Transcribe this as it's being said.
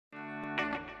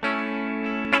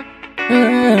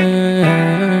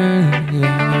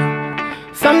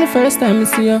first time I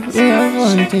see you, we have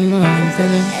one thing I tell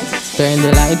you. Turn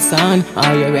the lights on,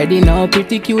 are you ready now?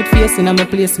 Pretty cute face in my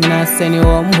place, me not send you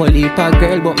home. Whole heap of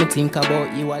girl, but me think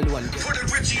about you alone. Put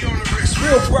it Richie on the wrist,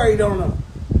 real bright on her.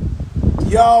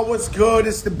 Y'all, what's good?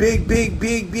 It's the big.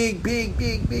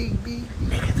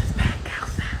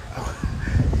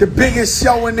 The biggest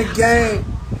show in the game.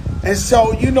 And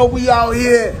so, you know, we out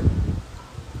here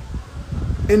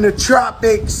in the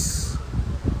tropics.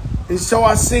 And so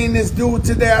I seen this dude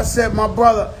today. I said, my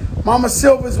brother, Mama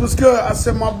Silvers was good. I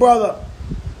said, my brother,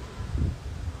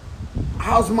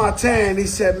 how's my tan? He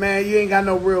said, man, you ain't got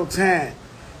no real tan.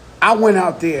 I went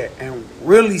out there and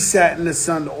really sat in the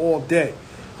sun all day.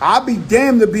 I'll be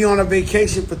damned to be on a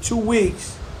vacation for 2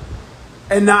 weeks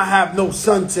and not have no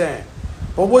suntan.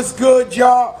 But what's good,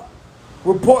 y'all?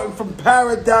 Reporting from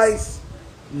paradise,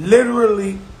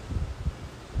 literally.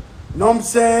 Know what I'm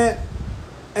saying?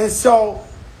 And so,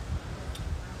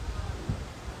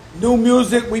 new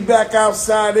music, we back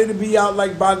outside. It'll be out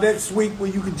like by next week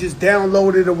where you can just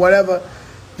download it or whatever.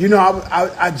 You know,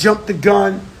 I jumped the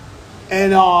gun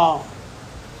and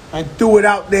threw it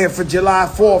out there for July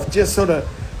 4th just so the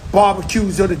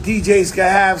barbecues or the DJs can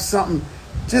have something,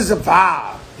 just a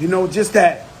vibe, you know, just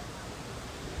that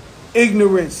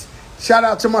ignorance. Shout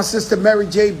out to my sister Mary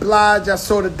J. Blige. I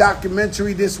saw the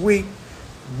documentary this week.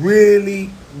 Really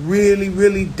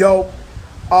dope.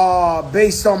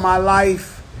 Based on my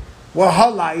life. Well,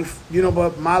 her life, you know,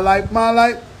 but my life.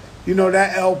 You know,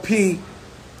 that LP,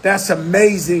 that's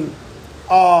amazing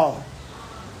to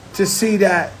see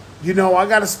that. You know, I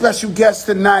got a special guest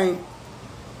tonight.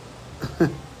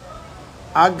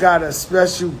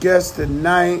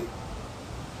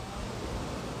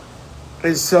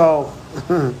 And so,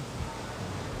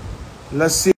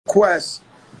 let's see Quest.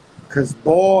 Because,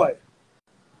 boy,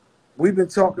 we've been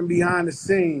talking behind the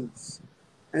scenes.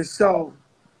 And so,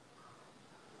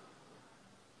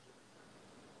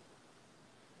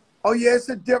 oh, yeah, it's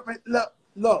a different,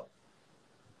 look.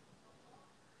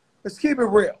 Let's keep it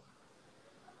real.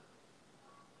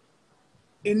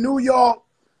 In New York,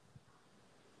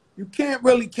 you can't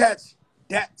really catch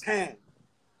that tan.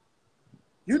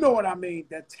 You know what I mean?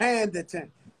 The tan.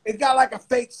 It got like a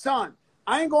fake sun.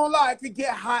 I ain't gonna lie, it could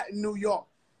get hot in New York.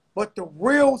 But the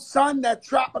real sun, that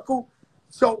tropical.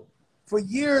 So for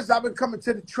years, I've been coming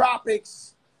to the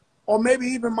tropics or maybe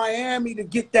even Miami to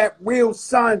get that real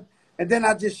sun. And then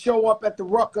I just show up at the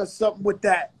Ruck or something with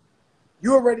that.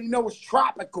 You already know it's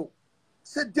tropical.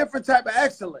 It's a different type of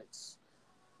excellence.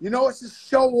 You know, it's a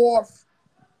show off.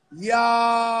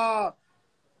 Yeah.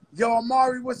 Yo,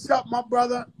 Amari, what's up, my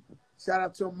brother? Shout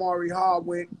out to Amari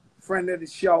Hardwick, friend of the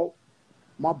show.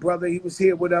 My brother, he was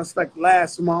here with us like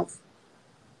last month.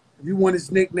 If you want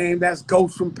his nickname, that's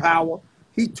Ghost from Power.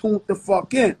 He tuned the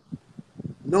fuck in.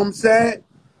 You know what I'm saying?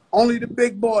 Only the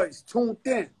big boys tuned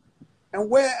in. And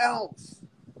where else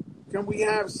can we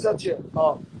have such a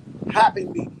happy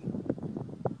meeting?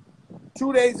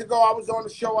 2 days ago, I was on the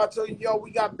show. I told you, yo, we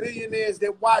got billionaires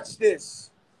that watch this.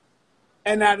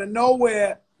 And out of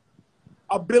nowhere,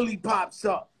 a Billy pops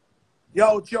up.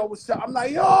 Yo, Joe, what's up? I'm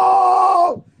like,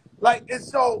 yo! Like,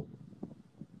 it's so,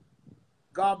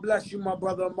 God bless you, my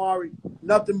brother Amari.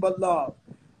 Nothing but love.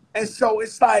 And so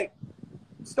it's like,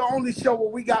 it's the only show where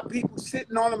we got people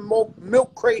sitting on a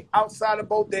milk crate outside of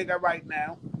Bodega right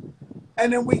now.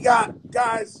 And then we got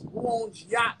guys who owns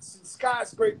yachts and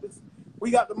skyscrapers. We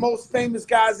got the most famous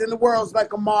guys in the world,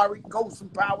 like Amari, Ghost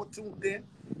and Power tuned in.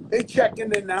 They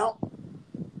checking in now.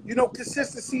 You know,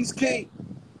 consistency is key.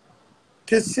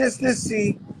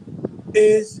 Consistency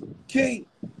is key.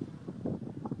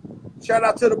 Shout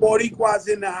out to the Boricuas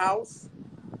in the house.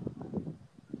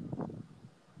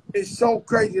 It's so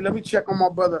crazy. Let me check on my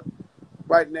brother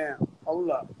right now. Hold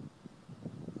up.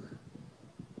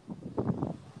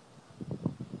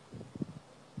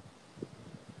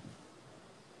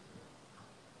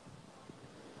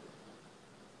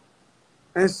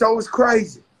 And so it's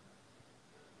crazy.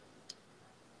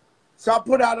 So I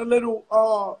put out a little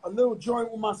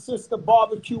joint with my sister,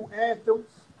 Barbecue Anthems.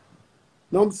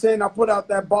 Know what I'm saying? I put out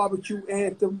that Barbecue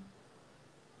Anthem.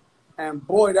 And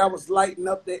boy, that was lighting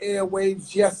up the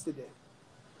airwaves yesterday.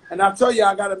 And I tell you,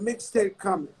 I got a mixtape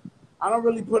coming. I don't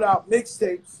really put out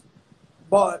mixtapes,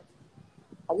 but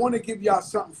I want to give y'all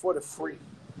something for the free.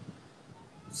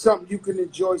 Something you can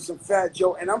enjoy, some Fat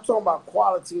Joe. And I'm talking about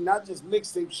quality, not just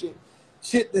mixtape shit.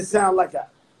 Shit that sound like a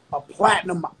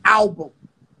platinum album.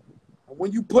 And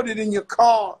when you put it in your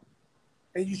car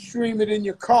and you stream it in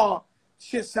your car,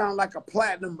 shit sound like a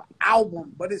platinum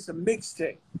album, but it's a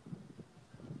mixtape.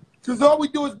 Because all we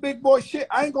do is big boy shit.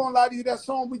 I ain't gonna lie to you, that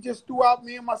song we just threw out,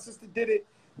 me and my sister did it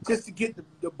just to get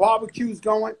the barbecues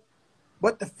going.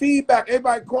 But the feedback,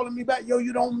 everybody calling me back, yo,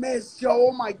 you don't miss, yo,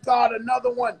 oh my God,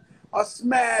 another one, a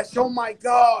smash, oh my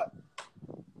God.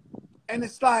 And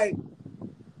it's like,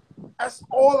 that's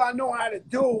all I know how to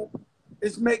do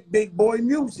is make big boy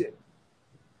music.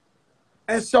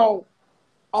 And so,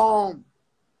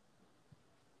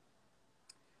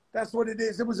 that's what it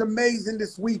is. It was amazing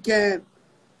this weekend,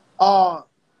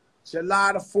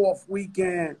 July the 4th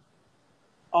weekend.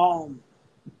 I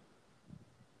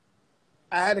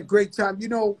had a great time. You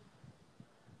know,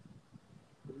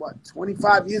 what,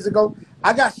 25 years ago?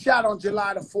 I got shot on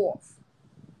July the 4th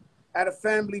at a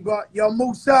family bar. Yo,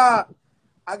 Musa,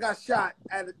 I got shot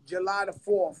at July the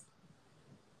 4th.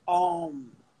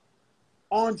 On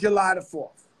July the 4th.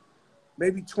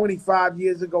 Maybe 25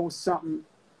 years ago or something.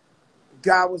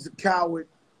 Guy was a coward.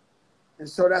 And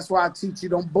so that's why I teach you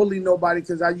don't bully nobody,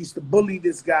 because I used to bully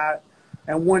this guy.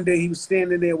 And one day he was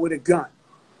standing there with a gun.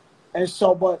 And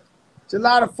so, but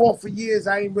July the 4th for years,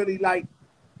 I ain't really like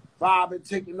vibing,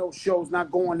 taking no shows, not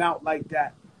going out like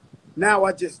that. Now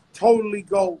I just totally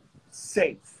go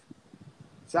safe.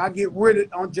 So I get rid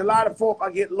of, on July the 4th,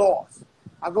 I get lost.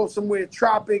 I go somewhere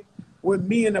tropic where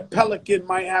me and a pelican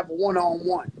might have a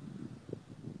one-on-one.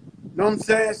 You know what I'm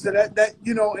saying? So that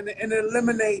you know, and it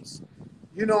eliminates,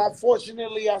 you know,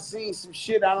 unfortunately I seen some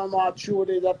shit, I don't know how true it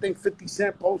is. I think 50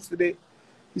 Cent posted it.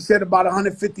 He said about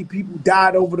 150 people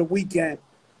died over the weekend.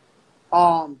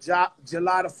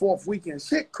 July the 4th weekend.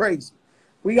 Shit crazy.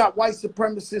 We got white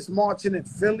supremacists marching in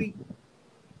Philly.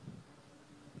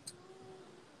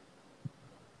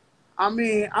 I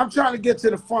mean, I'm trying to get to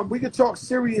the fun. We can talk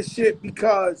serious shit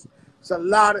because it's a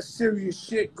lot of serious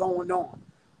shit going on.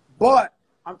 But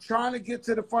I'm trying to get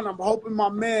to the fun. I'm hoping my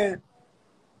man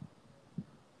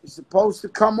is supposed to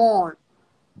come on.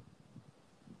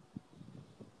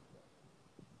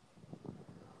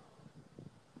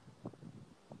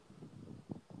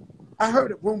 I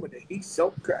heard a rumor that he's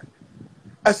so cracked.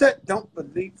 I said, don't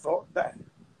believe for that.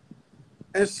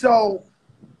 And so,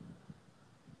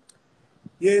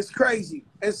 yeah, it's crazy.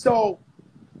 And so,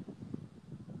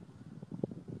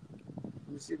 let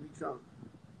me see if he comes.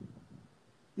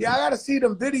 Yeah, I got to see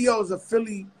them videos of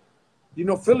Philly. You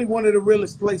know, Philly, one of the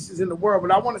realest places in the world.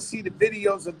 But I want to see the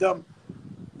videos of them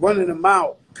running them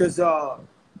out. Because the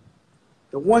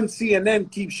one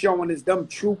CNN keeps showing is them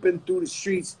trooping through the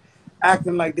streets,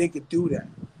 acting like they could do that.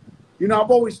 You know,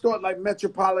 I've always thought like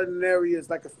metropolitan areas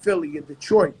like a Philly, a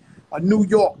Detroit, a New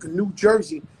York, a New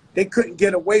Jersey, they couldn't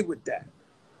get away with that.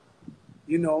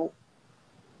 You know?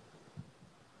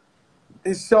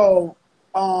 And so,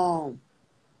 I'm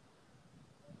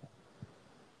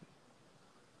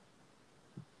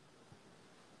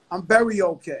very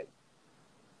okay.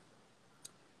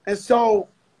 And so,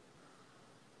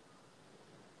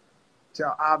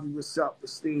 tell Avi what's up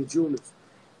with Steve Julius.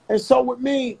 And so with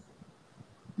me,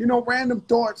 you know, random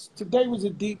thoughts. Today was a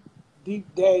deep,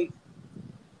 deep day.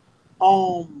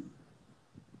 Thinking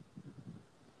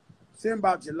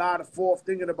about July the 4th,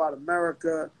 thinking about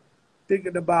America,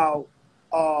 thinking about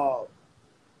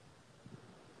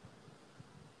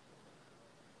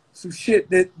some shit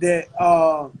that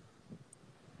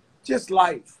just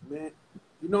life, man.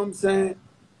 You know what I'm saying?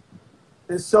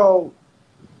 And so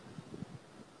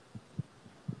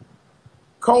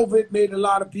COVID made a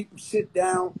lot of people sit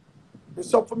down. And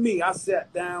so for me, I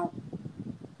sat down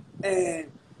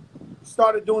and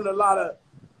started doing a lot of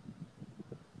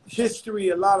history,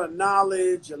 a lot of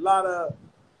knowledge, a lot of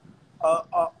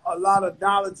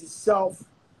knowledge itself,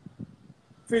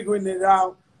 figuring it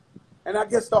out. And I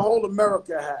guess the whole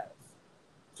America has.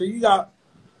 So you got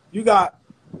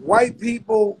white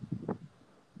people,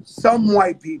 some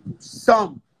white people,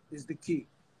 some is the key.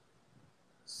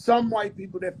 Some white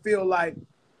people that feel like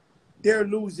they're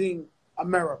losing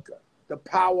America, the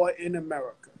power in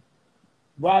America,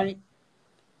 right?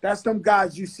 That's them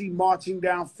guys you see marching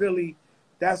down Philly.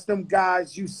 That's them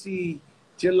guys you see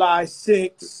July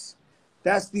 6th.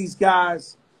 That's these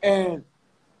guys. And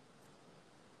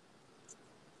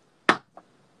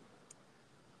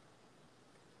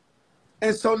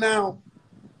so now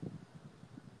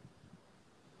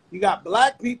you got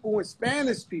black people and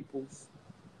Spanish people's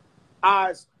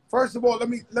eyes. First of all,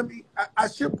 I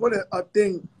should put a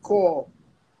thing called,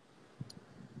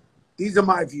 these are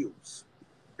my views.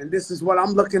 And this is what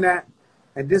I'm looking at.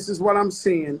 And this is what I'm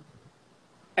seeing.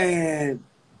 And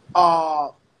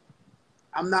I'm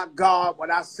not God. What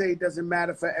I say doesn't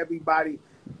matter for everybody.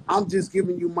 I'm just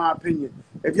giving you my opinion.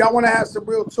 If y'all want to have some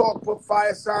real talk, put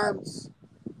fire signs.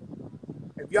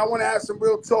 If y'all want to have some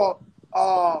real talk,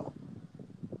 my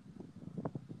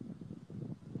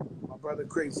brother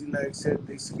Crazy Legs said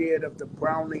they scared of the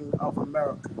browning of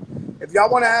America. If y'all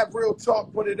want to have real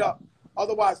talk, put it up.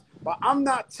 Otherwise, but I'm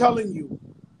not telling you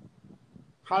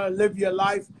how to live your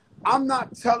life. I'm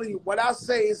not telling you. What I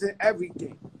say isn't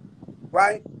everything,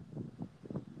 right?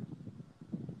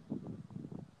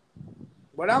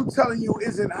 What I'm telling you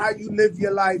isn't how you live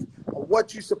your life or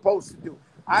what you're supposed to do.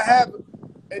 I have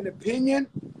an opinion.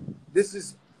 This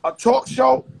is a talk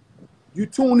show. You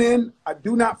tune in. I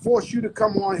do not force you to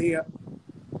come on here.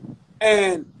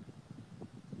 And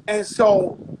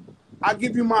so I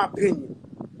give you my opinion.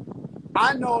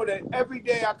 I know that every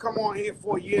day I come on here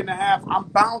for a year and a half, I'm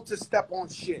bound to step on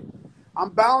shit. I'm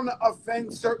bound to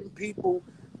offend certain people.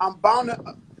 I'm bound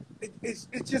to, it's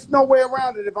just no way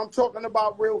around it if I'm talking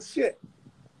about real shit.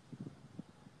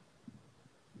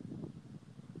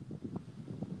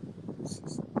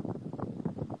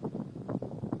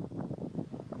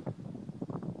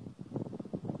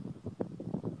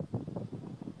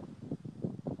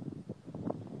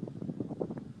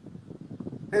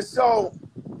 And so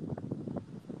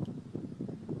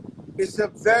it's a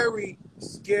very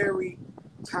scary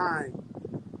time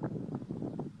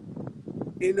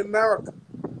in America.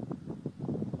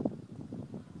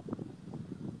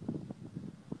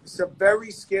 It's a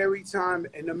very scary time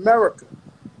in America.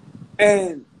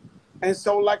 And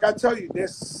so, like I tell you,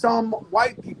 there's some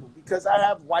white people, because I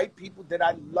have white people that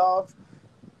I love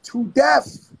to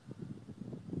death.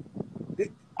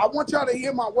 I want y'all to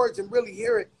hear my words and really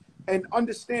hear it and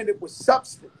understand it with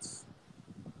substance.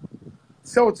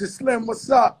 Soldier Slim, what's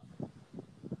up?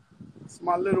 It's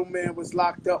my little man was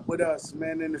locked up with us,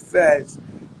 man, in the feds.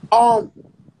 And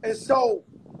so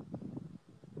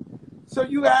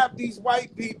you have these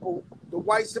white people, the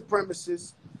white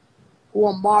supremacists, who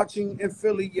are marching in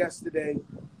Philly yesterday,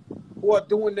 who are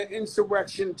doing the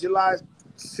insurrection July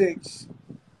 6th.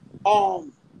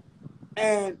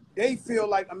 And they feel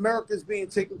like America's being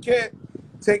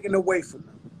taken away from them.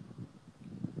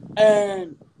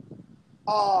 And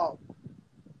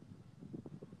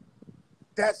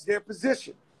that's their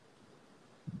position.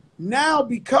 Now,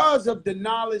 because of the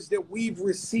knowledge that we've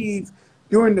received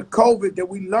during the COVID, that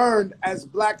we learned as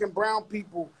black and brown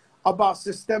people about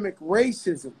systemic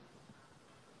racism,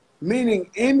 meaning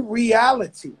in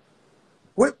reality,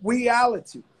 with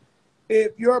reality,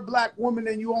 if you're a black woman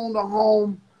and you own a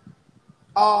home,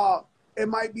 it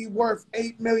might be worth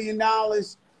 $8 million.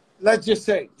 Let's just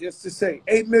say,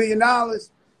 $8 million.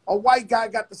 A white guy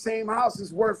got the same house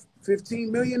is worth $15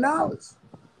 million.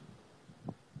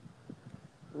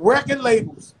 Record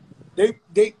labels, they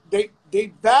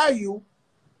value,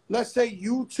 let's say,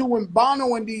 U2 and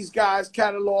Bono and these guys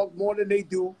catalog more than they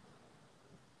do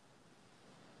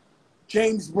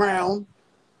James Brown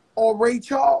or Ray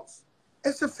Charles.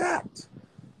 It's a fact.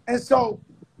 And so,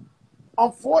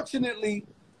 unfortunately,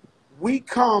 we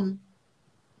come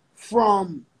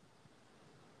from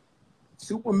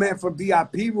Superman from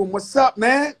VIP Room. What's up,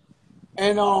 man?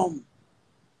 And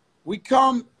we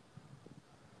come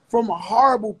from a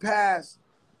horrible past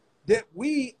that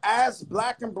we, as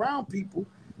black and brown people,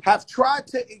 have tried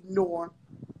to ignore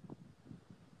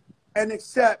and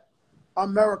accept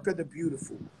America the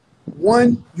Beautiful.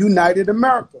 One united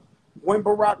America. When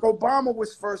Barack Obama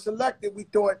was first elected, we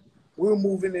thought we were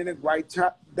moving in the right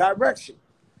direction.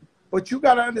 But you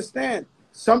got to understand,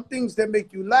 some things that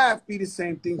make you laugh be the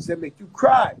same things that make you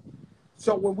cry.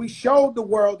 So when we showed the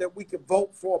world that we could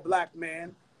vote for a black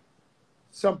man,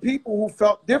 some people who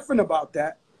felt different about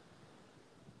that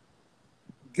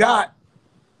got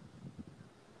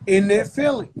in their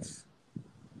feelings.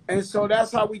 And so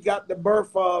that's how we got the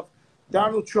birth of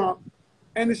Donald Trump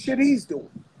and the shit he's doing,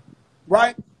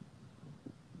 right?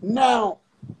 Now,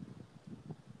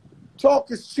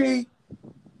 talk is cheap.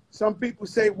 Some people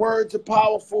say words are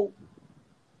powerful.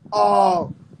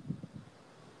 But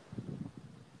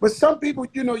some people,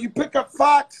 you know, you pick up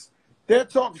Fox, they're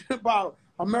talking about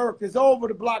America's over,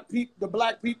 the black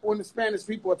people and the Spanish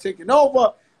people are taking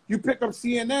over. You pick up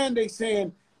CNN, they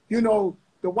saying, you know,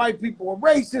 the white people are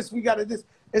racist, we got to this.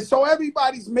 And so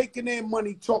everybody's making their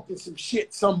money talking some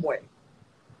shit some way.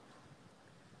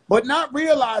 But not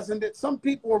realizing that some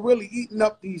people are really eating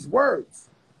up these words.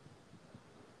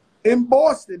 In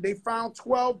Boston, they found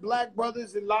 12 black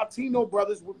brothers and Latino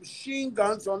brothers with machine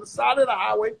guns on the side of the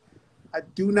highway. I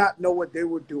do not know what they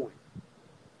were doing.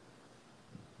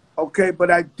 Okay, but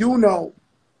I do know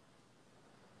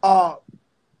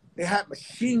they had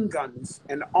machine guns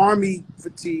and army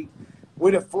fatigue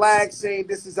with a flag saying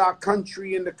this is our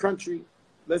country in the country.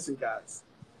 Listen, guys.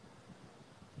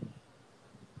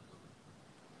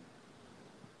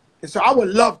 And so I would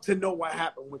love to know what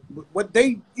happened with what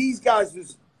these guys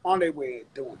was on their way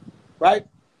of doing, right?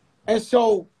 And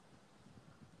so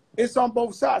it's on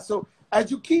both sides. So as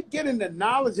you keep getting the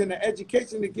knowledge and the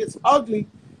education, it gets ugly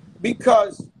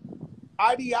because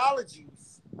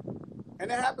ideologies,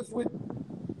 and it happens with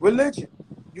religion.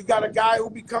 You got a guy who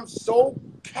becomes so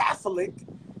Catholic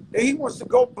that he wants to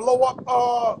go blow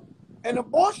up an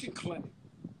abortion clinic.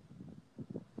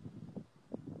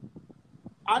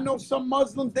 I know some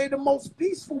Muslims, they're the most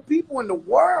peaceful people in the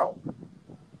world.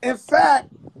 In fact,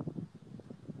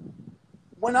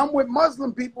 when I'm with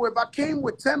Muslim people, if I came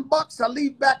with $10, I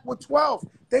leave back with 12.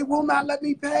 They will not let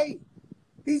me pay.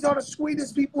 These are the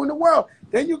sweetest people in the world.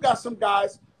 Then you got some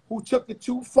guys who took it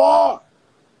too far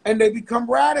and they become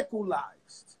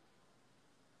radicalized.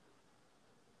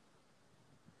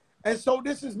 And so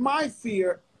this is my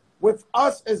fear with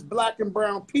us as black and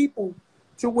brown people,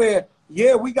 to where,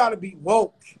 yeah, we got to be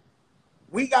woke.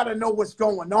 We got to know what's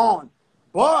going on.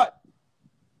 But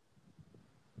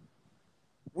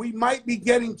we might be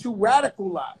getting too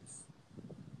radicalized,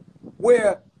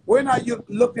 where we're not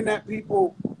looking at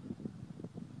people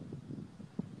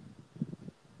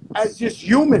as just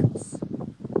humans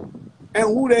and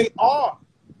who they are.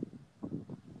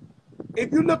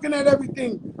 If you're looking at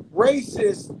everything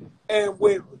racist and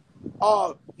with,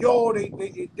 yo,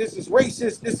 this is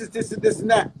racist, this is this and this and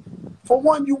that. For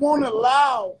one, you won't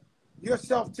allow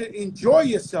yourself to enjoy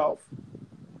yourself.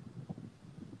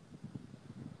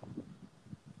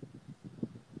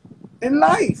 In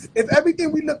life, if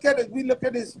everything we look at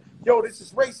is, yo, this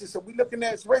is racist, or we looking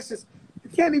at it's racist, you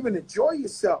can't even enjoy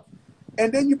yourself.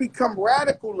 And then you become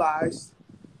radicalized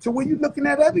to where you're looking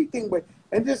at everything with,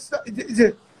 and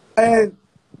and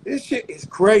this shit is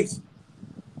crazy,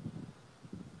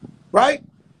 right?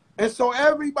 And so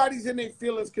everybody's in their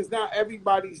feelings because now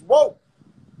everybody's woke.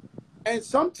 And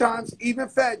sometimes even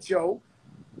Fat Joe,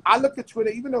 I look at Twitter,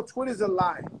 even though Twitter's a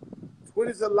lie.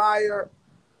 Twitter's a liar.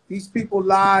 These people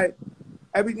lie.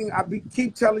 Everything,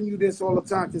 keep telling you this all the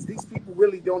time because these people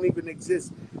really don't even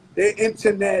exist. They're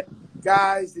internet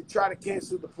guys that try to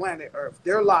cancel the planet Earth.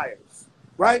 They're liars,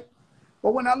 right?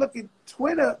 But when I look at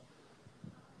Twitter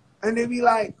and they be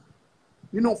like,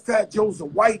 you know, Fat Joe's a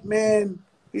white man.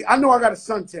 I know I got a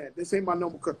suntan. This ain't my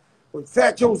normal color. But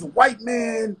Fat Joe's a white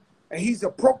man and he's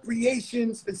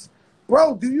appropriations.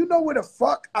 Bro, do you know where the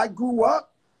fuck I grew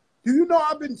up? Do you know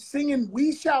I've been singing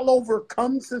We Shall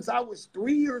Overcome since I was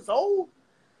 3 years old?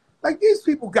 Like, these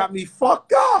people got me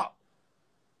fucked up.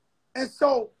 And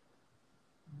so,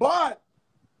 but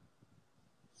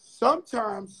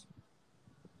sometimes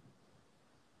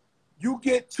you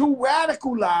get too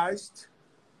radicalized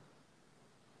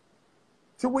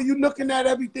to where you're looking at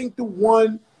everything through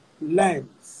one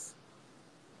lens.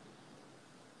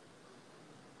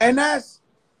 And that's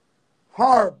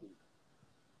horrible.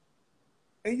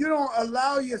 And you don't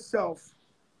allow yourself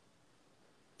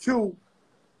to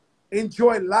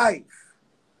enjoy life.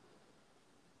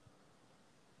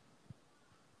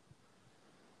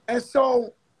 And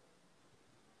so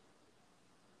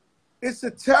it's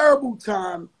a terrible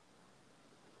time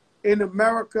in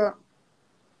America,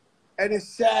 and it's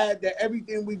sad that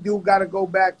everything we do got to go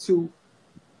back to,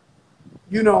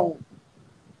 you know,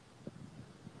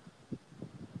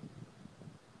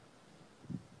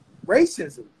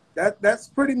 racism. That's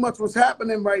pretty much what's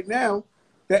happening right now,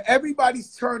 that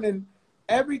everybody's turning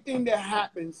everything that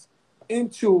happens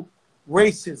into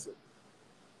racism.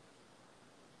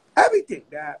 Everything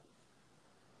that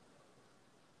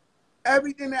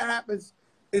happens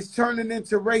is turning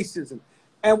into racism.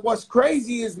 And what's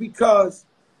crazy is because,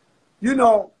 you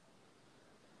know,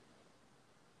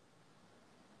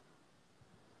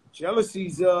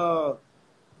 jealousy's,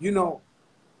 you know,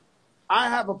 I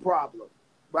have a problem,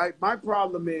 right? My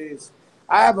problem is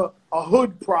I have a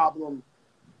hood problem,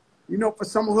 you know, for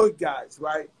some hood guys,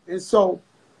 right? And so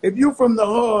if you from the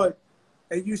hood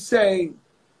and you say,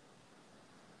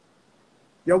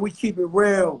 yo, we keep it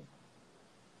real,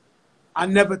 I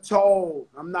never told,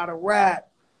 I'm not a rat,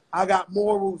 I got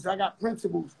morals, I got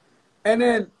principles. And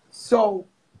then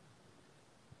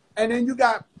you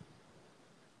got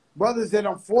brothers that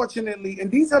unfortunately, and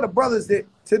these are the brothers that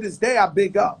to this day I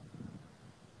big up.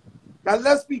 Now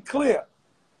let's be clear,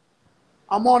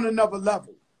 I'm on another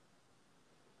level.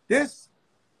 This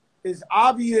is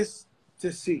obvious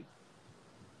to see.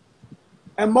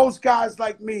 And most guys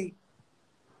like me,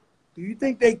 do you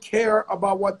think they care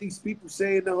about what these people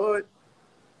say in the hood?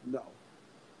 No.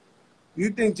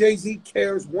 You think Jay-Z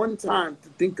cares one time to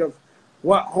think of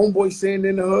what homeboy's saying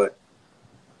in the hood?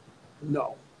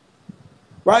 No.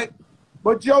 Right?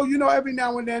 But Joe, you know, every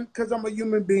now and then, because I'm a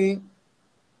human being,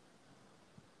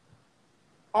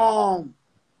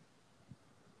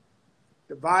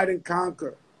 divide and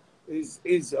conquer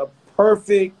is a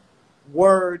perfect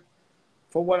word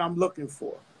for what I'm looking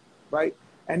for. right?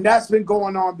 And that's been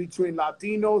going on between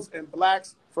Latinos and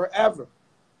blacks forever.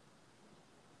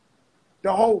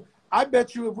 I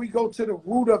bet you if we go to the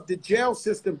root of the jail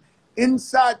system,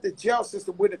 inside the jail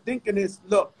system, where the thinking is,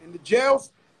 look, in the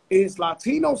jails, is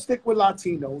Latinos stick with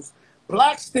Latinos,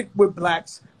 blacks stick with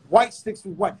blacks, white sticks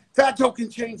with white. Fat Joe can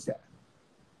change that.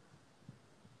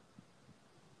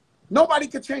 Nobody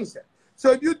can change that.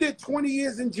 So if you did 20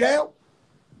 years in jail,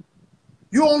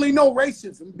 you only know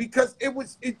racism because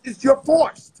it's you're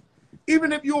forced.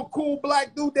 Even if you're a cool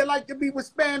black dude that like to be with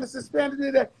Spanish and Spanish,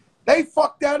 they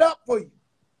fuck that up for you.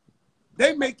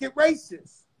 They make it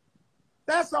racist.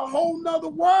 That's a whole nother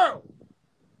world.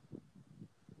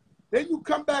 Then you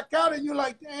come back out and you're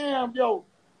like, damn, yo,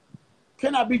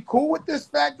 can I be cool with this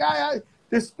fat guy?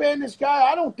 This Spanish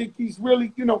guy, I don't think he's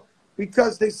really,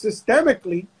 because they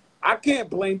systemically, I can't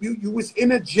blame you. You was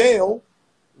in a jail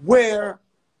where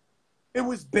it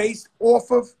was based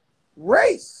off of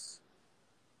race.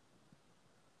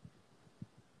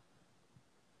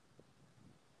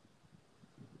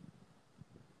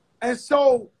 And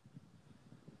so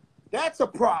that's a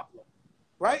problem,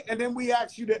 right? And then we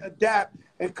ask you to adapt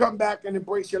and come back and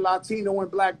embrace your Latino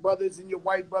and black brothers and your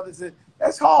white brothers. And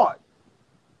that's hard.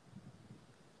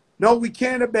 No, we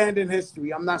can't abandon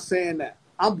history. I'm not saying that.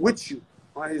 I'm with you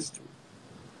on history.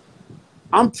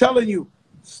 I'm telling you,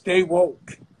 stay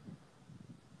woke.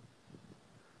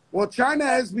 Well, China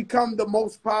has become the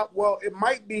most powerful, well, it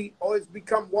might be, or it's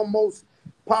become one most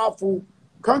powerful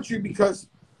country because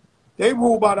they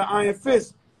rule by the iron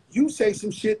fist. You say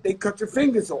some shit, they cut your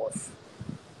fingers off.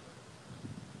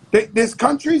 There's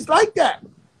countries like that.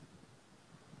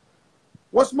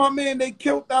 What's my man they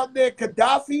killed out there,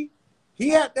 Gaddafi? He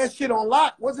had that shit on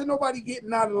lock. Wasn't nobody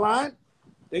getting out of line.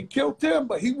 They killed him,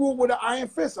 but he ruled with an iron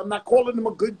fist. I'm not calling him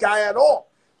a good guy at all.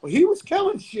 But he was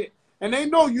killing shit. And they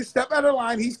know you step out of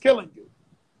line, he's killing you.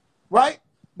 Right?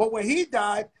 But when he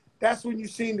died, that's when you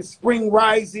seen the spring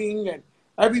rising and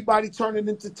everybody turning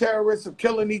into terrorists or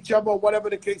killing each other or whatever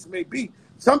the case may be.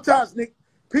 Sometimes, Nick,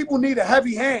 people need a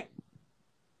heavy hand.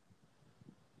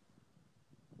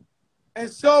 And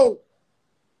so,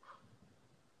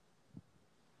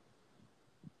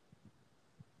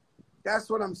 that's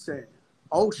what I'm saying.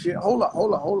 Oh, shit. Hold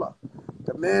up.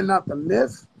 The man, not the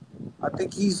myth. I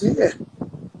think he's here.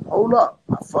 Hold up.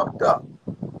 I fucked up.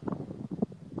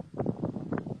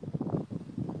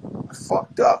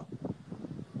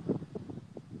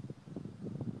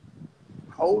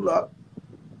 Hold up.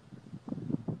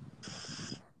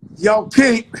 Yo,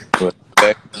 Keith.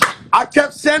 I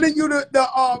kept sending you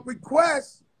the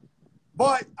request,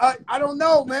 but I don't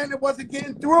know, man. It wasn't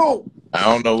getting through. I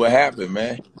don't know what happened,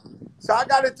 man. So I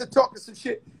got into talking some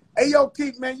shit. Hey, yo,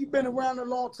 Keith, man, you've been around a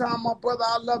long time, my brother.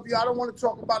 I love you. I don't want to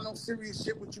talk about no serious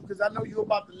shit with you because I know you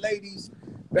about the ladies,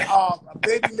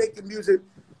 baby making music.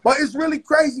 But it's really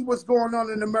crazy what's going on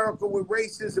in America with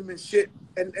racism and shit.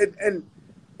 And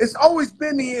it's always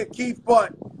been here, Keith,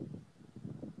 but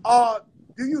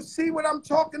do you see what I'm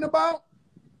talking about?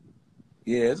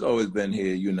 Yeah, it's always been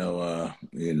here,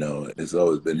 it's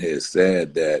always been here. It's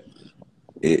sad that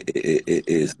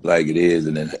it's like it is,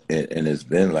 and it's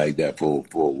been like that for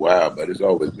a while, but it's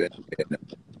always been here.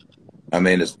 I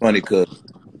mean, it's funny because,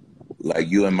 like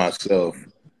you and myself,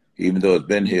 even though it's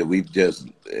been here, we've just,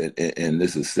 and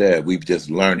this is sad, we've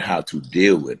just learned how to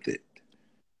deal with it.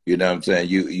 You know what I'm saying?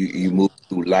 You move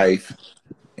through life,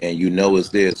 and you know it's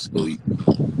there, so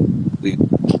we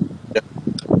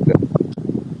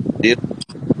deal.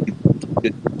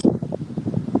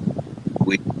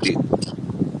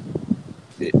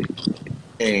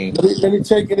 Let me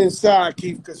take it inside,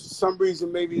 Keith, because for some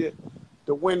reason, maybe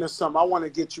the wind or something. I want to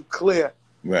get you clear.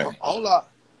 Right. Hold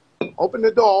up. Open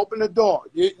the door.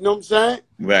 You know what I'm saying?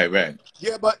 Right.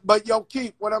 Yeah, but yo,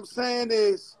 Keith, what I'm saying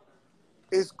is,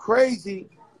 it's crazy.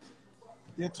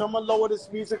 You tell me to lower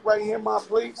this music right here, ma,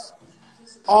 please.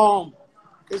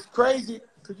 It's crazy.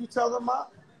 Could you tell them, ma?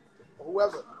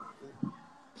 Whoever.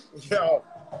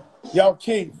 Yo,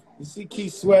 Keith. You see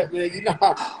Keith Sweat, man. You know,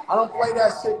 I don't play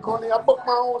that shit, Courtney. I book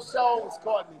my own shows,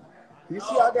 Courtney. You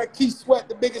see I got Keith Sweat,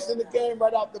 the biggest in the game,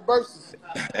 right out the verses.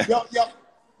 Yo,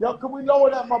 can we lower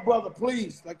that, my brother,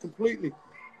 please? Like, completely.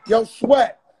 Yo,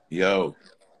 Sweat. Yo.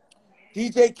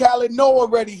 DJ Khaled know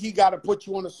already he got to put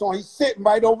you on the song. He's sitting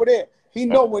right over there. He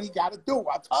know what he got to do.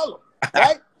 I tell him,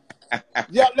 right?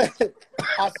 Yeah,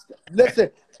 listen,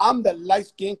 I'm the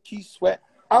light-skinned Keith Sweat.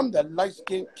 I'm the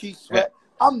light-skinned Keith Sweat.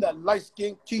 I'm the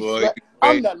light-skinned Keith Sweat.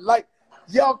 I'm the light.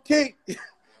 Yo, Keith.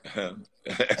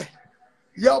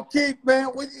 Yo, Keith, man.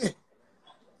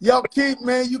 Yo, Keith,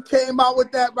 man, you came out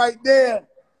with that right there.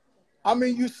 I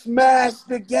mean, you smashed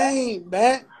the game,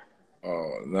 man.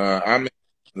 Oh, no. I mean,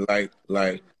 like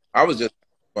I was just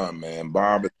fun, man.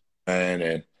 Bob is man,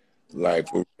 and like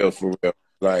for real.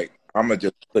 Like I'ma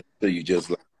just put it to you just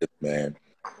like this, man.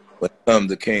 When it comes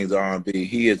to King's R&B,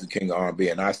 he is the king of R&B,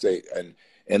 and I say,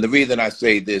 and the reason I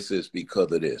say this is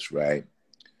because of this, right?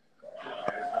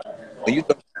 When you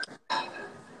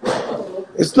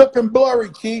It's looking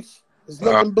blurry, Keith. It's uh,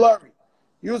 looking blurry.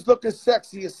 You was looking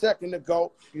sexy a second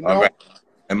ago, you all know? right,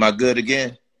 am I good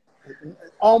again?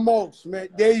 Almost, man.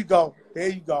 There you go. There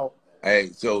you go. Hey,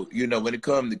 so when it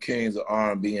comes to Kings of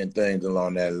R&B and things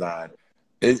along that line,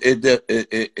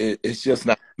 it's just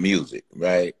not music,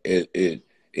 right? He's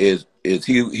a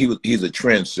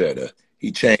trendsetter.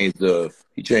 He changed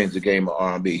the game of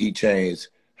R&B. He changed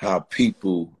how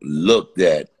people looked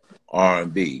at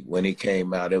R&B. When he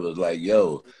came out, it was like,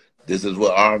 yo, this is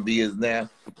what R&B is now.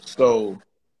 So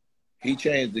he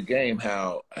changed the game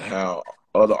how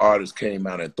other artists came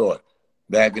out and thought.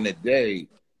 Back in the day,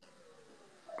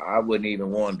 I wouldn't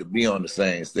even want to be on the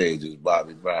same stage as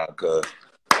Bobby Brown because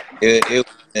it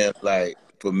was like,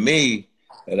 for me,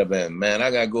 it'd have been, man,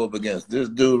 I got to go up against this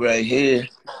dude right here.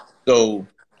 So,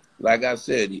 like I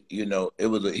said, he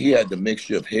had the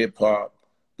mixture of hip hop,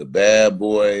 the bad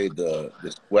boy, the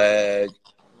swag,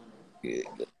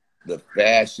 the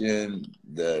fashion,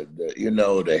 the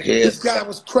This guy hairstyle.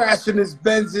 was crashing his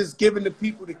Benzes, giving the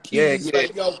people the Yeah, keys, yeah.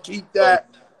 like, yo, keep So, that.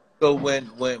 so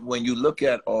when you look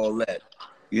at all that,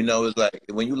 it's like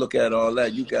when you look at all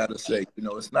that, you gotta say,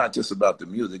 it's not just about the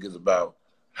music; it's about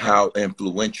how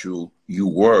influential you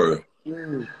were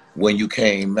when you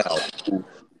came out.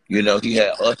 He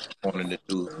had us wanting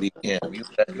to be him. You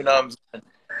know what I'm saying?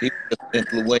 He was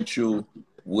influential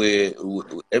with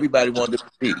everybody wanted to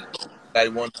be.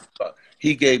 Everybody wanted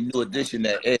he gave New Edition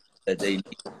that edge that they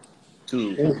need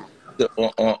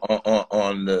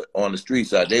on the street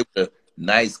side. They were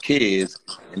nice kids,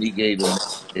 and he gave them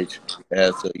that edge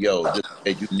as a this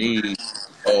that you need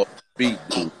all street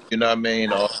dudes. You know what I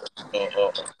mean?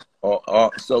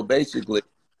 So basically,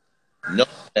 know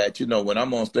that when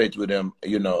I'm on stage with him,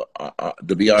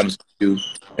 to be honest with you,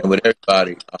 and with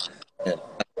everybody, and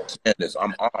I understand this,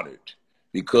 I'm honored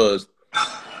because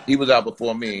he was out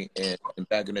before me, and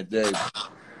back in the day,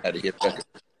 I had to hit record.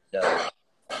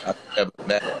 I've never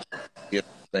met him on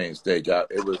the same stage.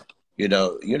 It was,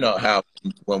 how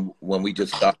when we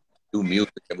just start to do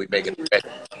music and we make it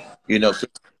record, so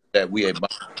that we admire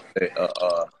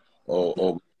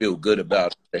or we feel good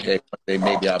about it. Hey, one day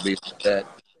maybe I'll be like that.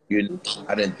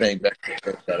 I didn't think back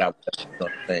that I was on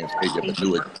the same stage of a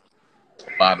new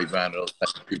Bobby Brown and those type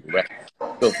of people. Right?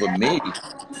 So for me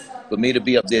to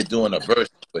be up there doing a verse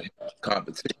with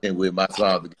competition with my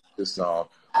song against this song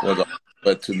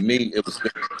but to me it was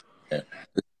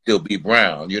still be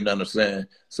Brown. You know what I'm saying?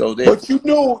 So But you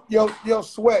knew, yo,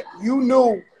 Sweat, you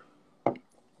knew,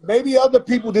 maybe other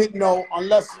people didn't know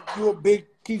unless you're a big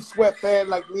Keith Sweat fan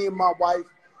like me and my wife,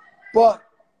 but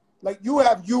like you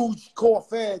have huge core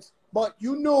fans, but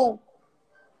you knew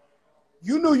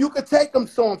you could take them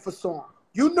song for song.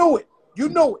 You knew it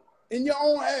in your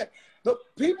own head. The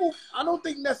people, I don't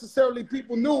think necessarily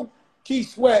people knew Keith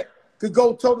Sweat could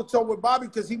go toe to toe with Bobby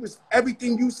because he was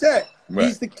everything you said. Right.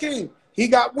 He's the king. He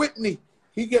got Whitney.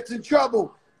 He gets in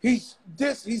trouble. He's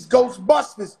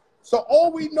Ghostbusters. So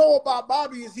all we know about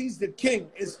Bobby is he's the king.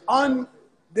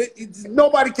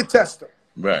 Nobody can test him.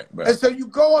 Right. And so you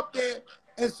go up there,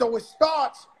 and so it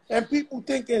starts, and people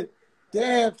thinking,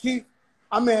 damn, Keith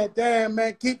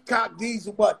Cock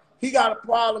Diesel, but he got a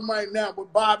problem right now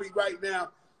with Bobby right now.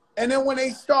 And then when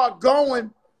they start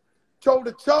going toe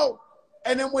to toe,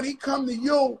 and then when he come to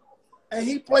you and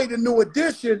he played a New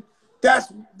Edition,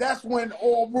 that's when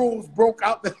all rules broke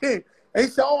out the thing. And he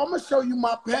said, "Oh, I'm gonna show you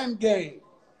my pen game.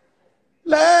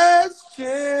 Let's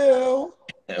chill."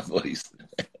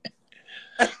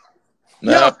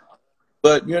 No, yeah.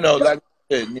 But like I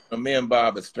said, me and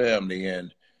Bob is family,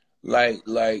 and like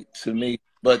to me.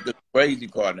 But the crazy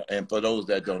part, and for those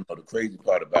that don't know, the crazy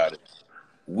part about it,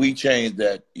 we changed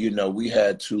that. We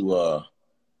had to.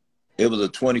 It was a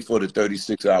 24 to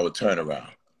 36 hour turnaround.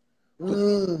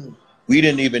 We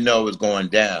didn't even know it was going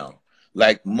down.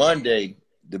 Like Monday,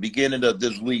 the beginning of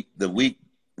this week, we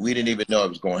didn't even know it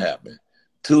was going to happen.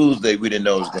 Tuesday, we didn't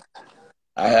know it was going to happen.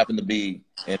 I happened to be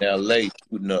in LA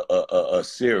shooting a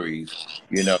series,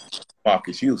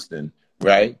 Marcus Houston,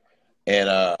 right?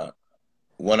 And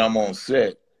when I'm on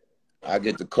set, I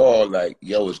get the call like,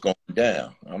 yo, it's going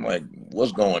down. I'm like,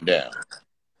 what's going down?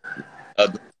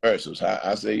 The rehearsals.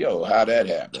 I say, yo, how that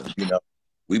happened?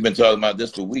 We've been talking about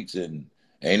this for weeks, and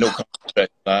ain't no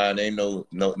contract line, ain't no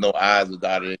I's are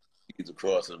dotted, T's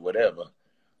across, or whatever.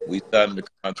 We starting the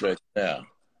contract now.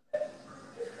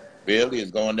 Really, it's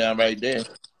going down right there.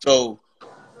 So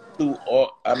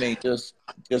I mean, just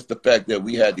the fact that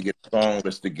we had to get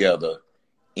songs together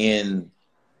in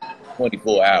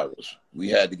 24 hours. We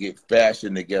had to get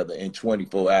fashion together in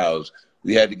 24 hours.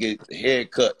 We had to get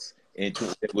haircuts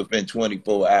within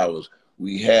 24 hours.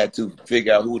 We had to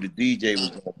figure out who the DJ was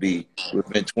going to be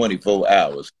within 24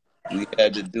 hours. We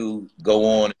had to go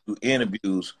on and do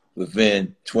interviews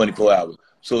within 24 hours.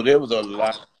 So there was a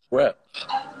lot of prep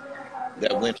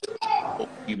that went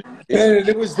even. And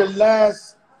it was the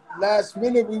last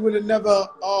minute. We would have never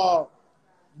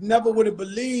would have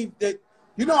believed that.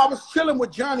 You know, I was chilling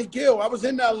with Johnny Gill. I was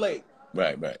in LA.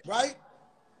 Right?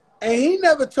 And he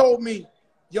never told me,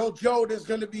 yo, Joe, there's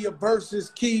going to be a versus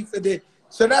Keith.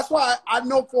 So that's why I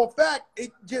know for a fact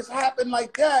it just happened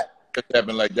like that. It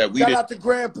happened like that. Shout out to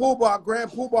Grand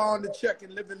Poobah on the check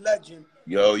and living legend.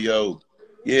 Yo.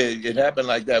 Yeah, it happened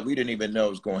like that. We didn't even know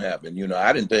it was going to happen. You know,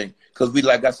 I didn't think, because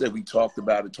like I said, we talked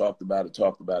about it.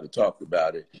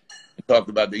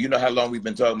 You know how long we've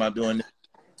been talking about doing this?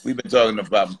 We've been talking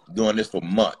about doing this for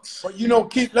months. But you know,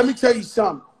 Keith, let me tell you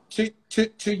something. To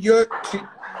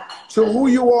who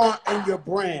you are and your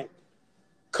brand.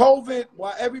 COVID,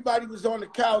 while everybody was on the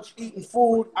couch eating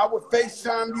food, I would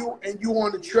FaceTime you and you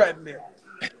on the treadmill.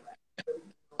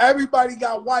 Everybody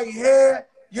got white hair.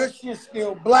 Your shit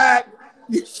still black.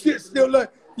 Your shit still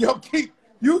look. Yo, Keith,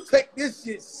 you take this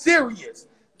shit serious.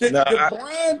 The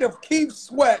brand of Keith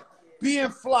Sweat being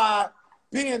fly,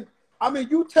 I mean,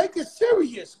 you take it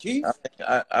serious, Keith.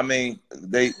 I mean,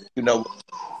 if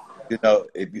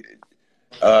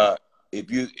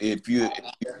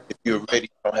you're ready, you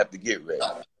don't have to get ready.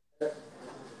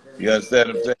 You understand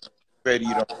what I'm saying? Ready,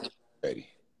 you don't have to get ready.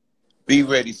 Be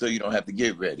ready so you don't have to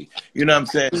get ready. You know what I'm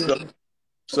saying?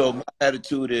 So my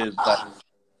attitude is like,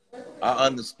 I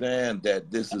understand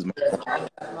that this is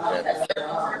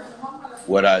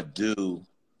what I do,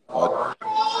 what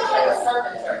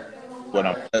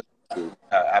I'm blessed to.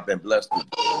 I've been blessed to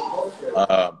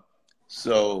do.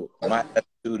 So my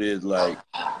attitude is like,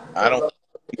 I don't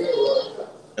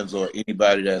or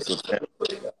anybody that's a fan,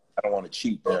 I don't want to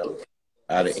cheat them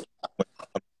out of when they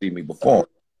come see me perform.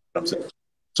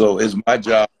 So it's my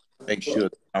job to make sure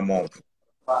that I'm on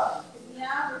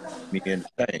me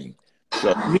entertained. So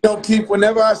you know, Keith,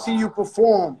 whenever I see you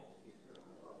perform,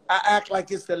 I act like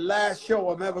it's the last show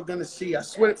I'm ever gonna see. I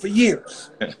swear it for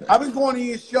years. I've been going to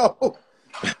your show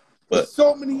for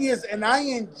so many years, and I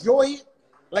enjoy it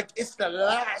like it's the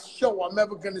last show I'm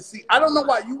ever gonna see. I don't know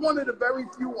why. You're one of the very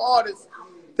few artists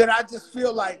that I just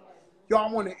feel like, yo,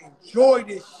 I want to enjoy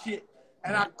this shit.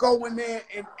 And I go in there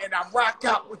and I rock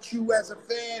out with you as a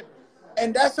fan.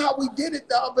 And that's how we did it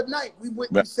the other night. We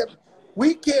went and said,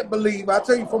 we can't believe, I'll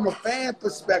tell you from a fan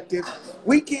perspective,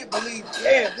 we can't believe,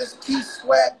 yeah, this Keith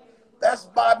Sweat, that's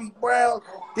Bobby Brown.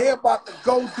 They're about to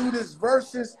go do this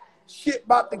versus. Shit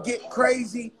about to get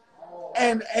crazy.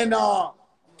 And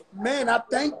man, I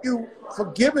thank you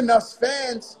for giving us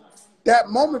fans that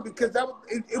moment, because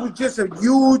it was just a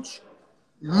huge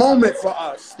moment for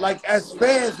us. Like, as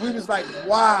fans, we was like,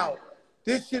 wow,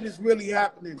 this shit is really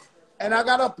happening. And I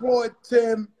got to applaud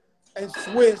Tim and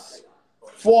Swiss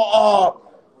for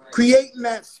creating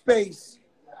that space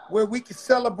where we can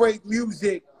celebrate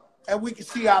music and we can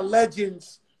see our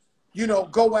legends, you know,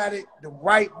 go at it the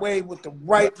right way, with the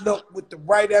right look, with the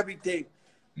right everything.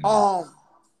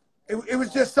 It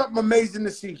was just something amazing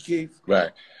to see, Keith.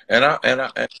 Right. And I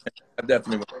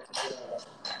definitely,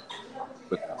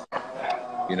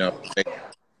 you know,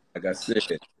 like I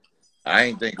said, I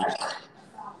ain't think it was,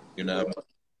 you know,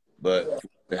 but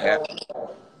to have,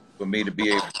 for me to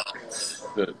be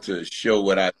able to show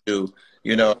what I do,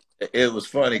 you know, it was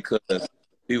funny because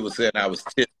people said I was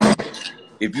tipsy.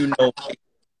 If you know me,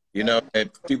 you know, and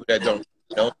people that don't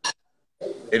know,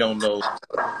 they don't know.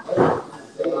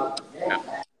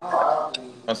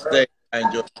 On stage, I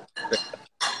enjoy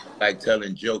like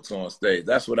telling jokes on stage.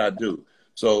 That's what I do.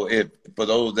 So for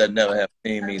those that never have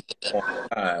seen me on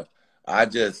live, I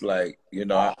just like, you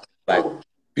know, like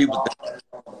people,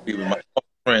 my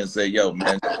friends say, yo,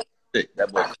 man,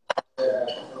 that boy,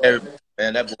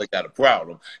 man, that boy got a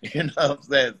problem. You know what I'm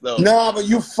saying? So nah, but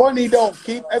you funny though,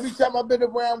 Keith. Every time I've been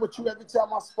around with you, every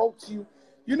time I spoke to you,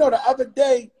 you know, the other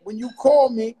day when you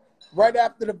called me, right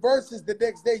after the verses, the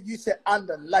next day, you said, I'm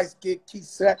the light-skinned Keith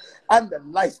Sweat. I'm the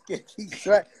light-skinned Keith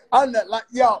Sweat. I'm the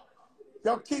yo,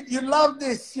 Keith, you love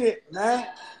this shit, man.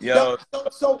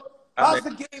 So how's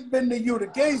the game been to you? The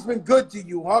game's been good to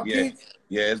you, huh, Keith?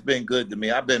 Yeah, it's been good to me.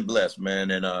 I've been blessed,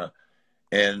 man.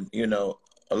 And you know,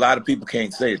 a lot of people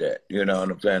can't say that. You know what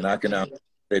I'm saying? I can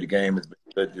say the game has been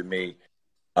good to me.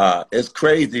 It's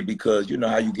crazy because you know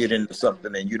how you get into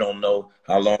something and you don't know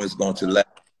how long it's going to last.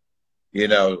 You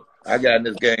know, I got in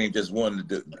this game just wanting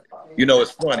to do. You know,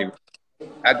 it's funny.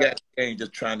 I got in the game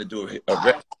just trying to do a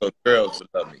record so girls would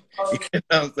love me. You know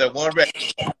what I'm saying? One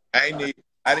record. I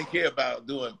didn't care about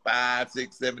doing 5,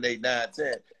 6, 7, 8, 9,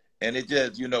 10. And it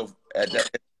just, you know, it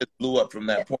just blew up from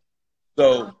that point.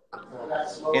 So,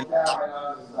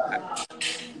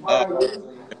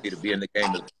 to be in the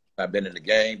game, I've been in the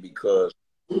game because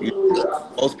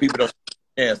most people don't get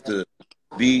a chance to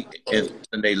be in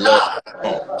something they love.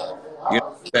 You know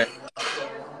what I'm saying?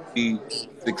 Be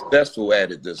successful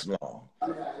at it this long.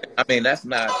 I mean, that's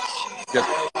not just.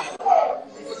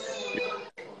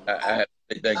 I have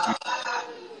to say thank you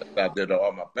out there to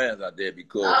all my fans out there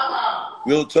because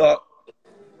real talk,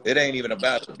 it ain't even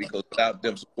about it because without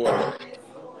them supporting,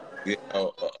 you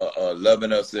know,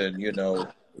 loving us and, you know,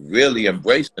 really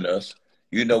embracing us,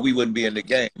 you know, we wouldn't be in the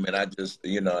game. And I just,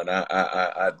 you know, and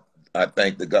I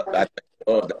thank the God. I thank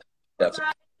God that's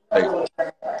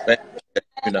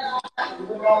you know.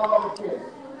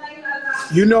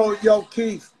 You know, yo,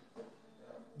 Keith,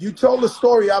 you told a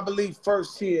story, I believe,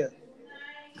 first here.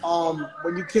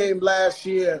 When you came last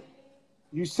year,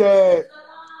 you said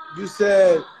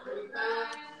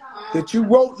that you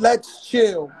wrote "Let's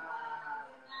Chill,"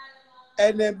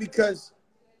 and then because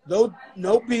no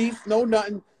beef, no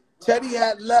nothing, Teddy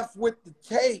had left with the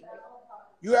tape.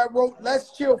 You had wrote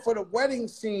 "Let's Chill" for the wedding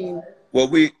scene. Well,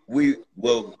 me,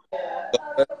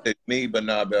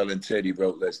 Bernabel, and Teddy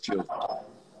wrote "Let's Chill"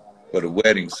 for the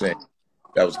wedding scene.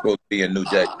 That was supposed to be in New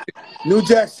Jack City. New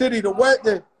Jack City, the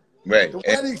wedding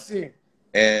scene.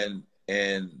 And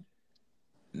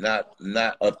not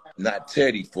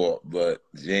Teddy's fault, but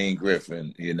Gene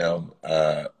Griffin, you know,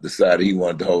 decided he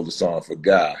wanted to hold the song for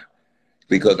Guy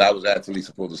because I was actually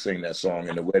supposed to sing that song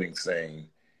in the wedding scene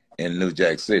in New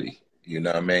Jack City. You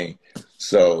know what I mean?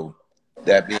 So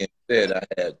that being said, I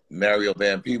had Mario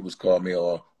Van Peebles call me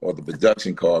or the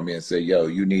production called me and say, yo,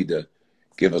 you need to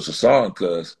give us a song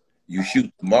because you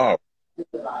shoot tomorrow.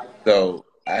 So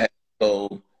I had to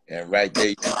go and right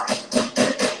there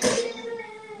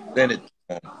send it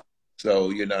to him. So,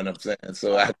 you know what I'm saying?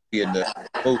 So I had to be in the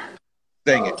booth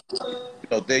singing. You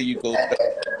know, there you go.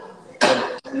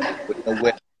 With no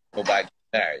way nobody can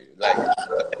marry you. Like,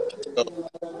 so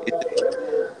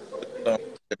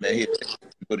man, he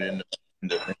put it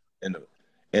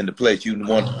in the place you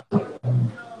want.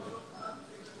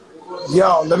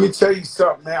 Yo, let me tell you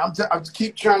something, man. I just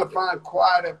keep trying to find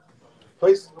quieter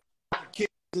places for kids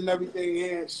and everything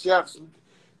here, and chefs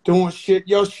doing shit.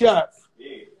 Yo, chef.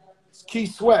 Yeah. It's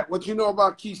Keith Sweat. What you know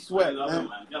about Keith Sweat, man?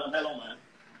 Hello, man.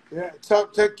 Yeah,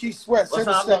 talk to Keith Sweat. What's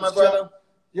up, my brother?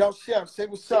 Yo, chef, say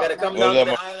what's up. You gotta come down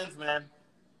to the islands, man.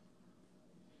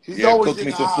 He's always cook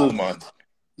me some food, man.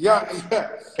 Yeah.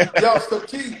 Yo, so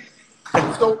Keith,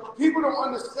 so people don't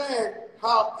understand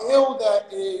how ill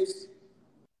that is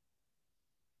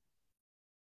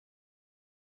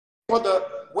for the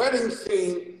wedding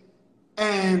scene,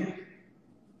 and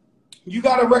you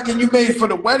got a record you made for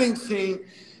the wedding scene,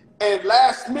 and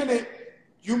last minute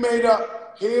you made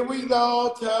up "Here We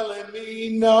Go, Telling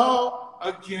Me No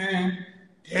Again."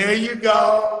 There you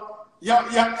go. Yo,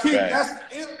 Keith, right.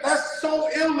 That's so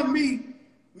ill to me.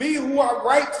 Me who I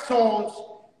write songs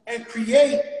and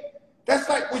create. That's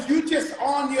like, was you just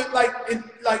on your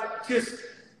just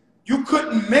you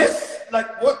couldn't miss?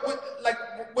 Like what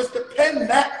was the pen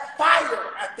that fire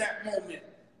at that moment?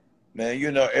 Man,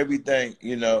 you know, everything,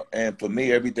 you know, and for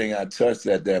me, everything I touched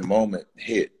at that moment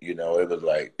hit, you know, it was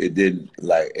like,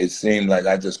 it seemed like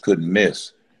I just couldn't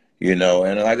miss, you know,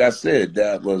 and like I said,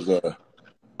 that was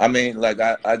I mean, like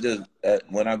I just,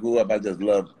 when I grew up, I just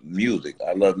loved music.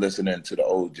 I loved listening to the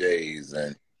OJs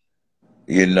and,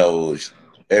 you know,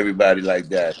 everybody like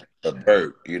that, the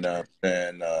Burt, you know what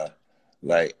I'm saying?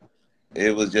 Like,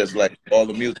 it was just like all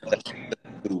the music that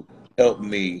helped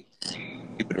me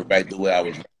keep it right the way I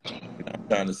was. You know, I'm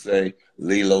trying to say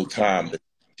Lilo Thomas,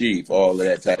 Chief, all of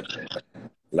that type of stuff.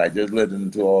 Like just listening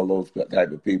to all those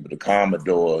type of people, the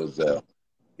Commodores,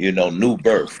 you know, New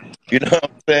Birth. You know what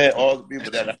I'm saying? All the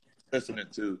people that I'm listening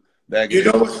to back You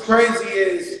know what's crazy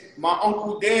is my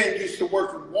Uncle Dan used to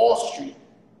work in Wall Street.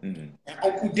 Mm-hmm. And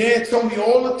Uncle Dan told me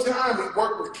all the time he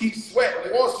worked with Keith Sweat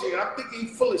in Wall Street. And I'm thinking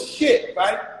he's full of shit,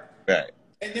 right? Right.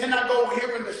 And then I go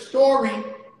hearing the story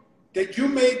that you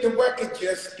made the record,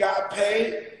 just got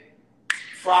paid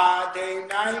Friday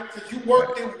night because you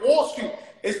worked in Wall Street.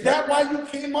 Is that why you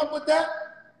came up with that?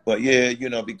 Well, yeah, you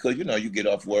know, because, you know, you get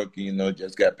off work and, you know,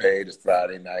 just got paid. It's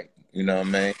Friday night. You know what I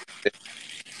mean?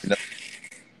 You know,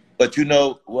 but you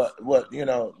know what you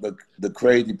know, the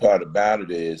crazy part about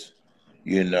it is,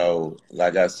 you know,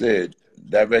 like I said,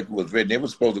 that record was written. It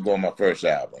was supposed to go on my first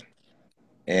album.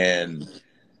 And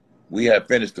we had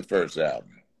finished the first album.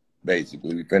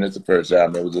 Basically, we finished the first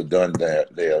album. It was a done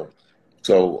deal.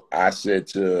 So I said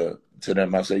to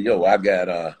them, I said, yo, I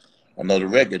got another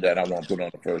record that I want to put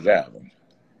on the first album.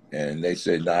 And they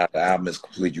said, nah, the album is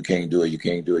complete. You can't do it. You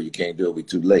can't do it. You can't do it. We're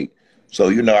too late. So,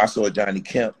 you know, I saw Johnny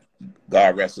Kemp,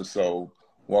 God rest his soul,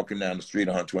 walking down the street,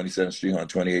 127th Street,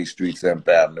 128th Street, 7th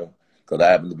Avenue, because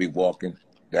I happened to be walking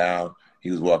down.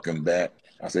 He was walking back.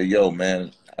 I said, yo,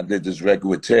 man, I did this record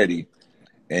with Teddy.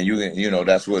 And, you know,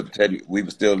 that's what Teddy, we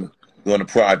were still doing the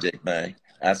project, man.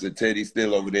 I said, Teddy's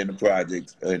still over there in the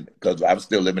projects, because I was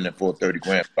still living in 430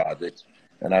 Grand Projects.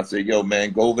 And I said, yo,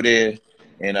 man, go over there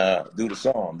and do the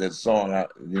song. There's a song, I'm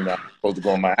supposed to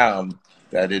go on my album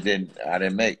that I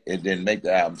didn't make. It didn't make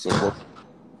the album, so go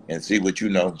and see what you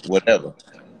know, whatever.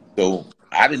 So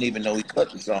I didn't even know he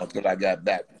cut the song until I got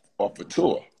back off a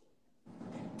tour.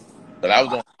 But I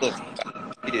was on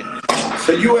tour. Yeah.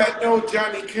 So you had known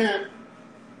Johnny Kemp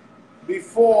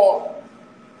before,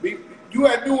 you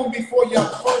had knew him before your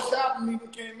first album even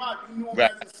came out. You knew him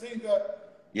Right. as a singer.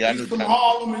 Yeah, I He's knew from Johnny.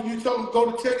 Harlem, and you told him to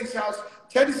go to Teddy's house.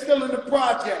 Teddy's still in the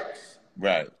projects.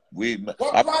 Right.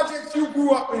 What projects you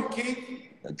grew up in, Keith?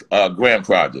 Grand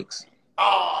Projects.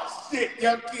 Oh, shit,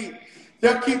 Young Keith.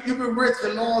 Young Keith, you've been rich a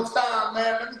long time,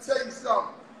 man. Let me tell you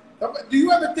something. Do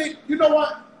you ever think, you know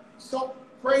what? So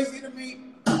crazy to me,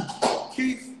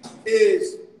 Keith,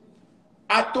 is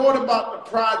I thought about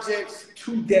the projects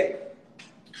today,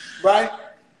 right?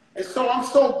 And so I'm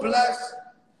so blessed.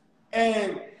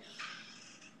 And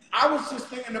I was just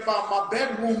thinking about my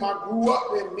bedroom I grew up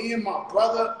in, me and my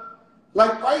brother.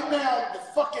 Like right now, the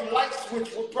fucking light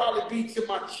switch would probably be to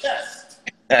my chest.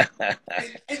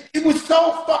 It was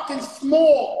so fucking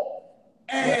small.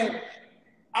 And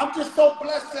I'm just so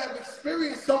blessed to have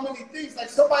experienced so many things. Like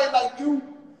somebody like you,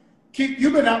 Keith,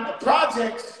 you've been out the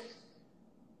projects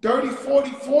 30,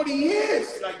 40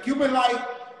 years. Like you've been like,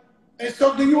 and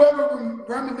so do you ever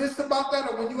reminisce about that?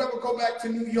 Or when you ever go back to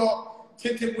New York,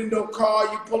 tinted window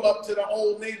car, you pull up to the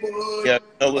old neighborhood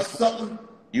or something?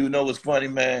 You know what's funny,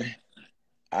 man?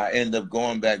 I end up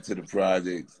going back to the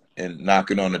projects and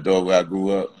knocking on the door where I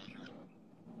grew up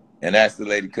and asked the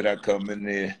lady, could I come in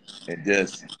there and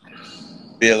just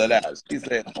feel it out? She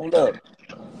said, hold up,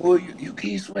 who are you? You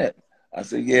Keith Sweat? I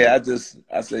said, yeah,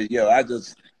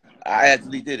 I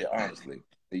actually did it, honestly.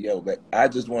 I said, yo, but I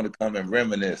just want to come and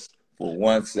reminisce for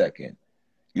 1 second.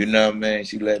 You know what I mean?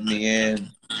 She let me in.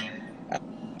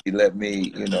 She let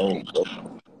me, you know, go.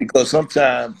 Because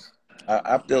sometimes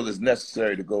I feel it's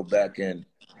necessary to go back and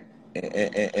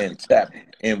tap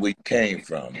in where you came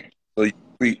from, so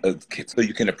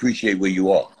you can appreciate where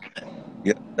you are.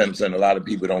 You know what I'm saying? A lot of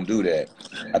people don't do that.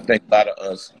 I think a lot of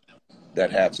us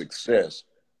that have success,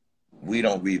 we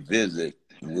don't revisit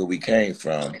where we came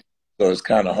from, so it's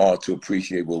kind of hard to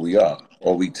appreciate where we are,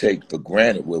 or we take for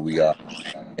granted where we are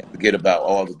and forget about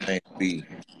all the things we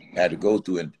had to go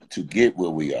through and to get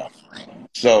where we are.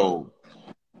 So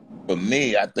for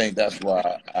me, I think that's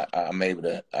why I'm able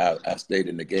to, I stayed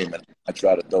in the game, and I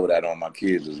try to throw that on my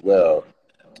kids as well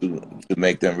to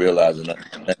make them realize and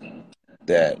understand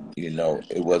that, you know,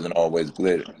 it wasn't always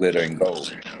glitter and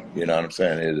gold. You know what I'm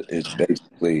saying? It's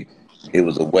basically, it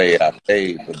was a way I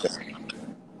paid for them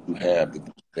to have the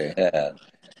things they have,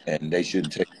 and they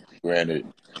shouldn't take it for granted,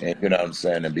 and you know what I'm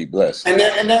saying, and be blessed. And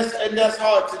that's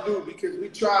hard to do because we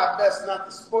try our best not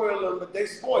to spoil them, but they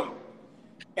spoil you.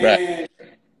 And Right.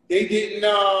 they didn't,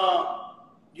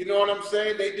 you know what I'm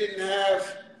saying? They didn't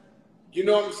have, you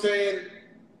know what I'm saying?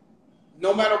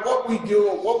 No matter what we do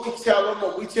or what we tell them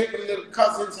or we take them to the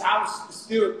cousin's house,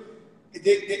 still,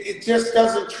 it just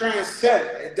doesn't transcend.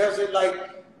 It doesn't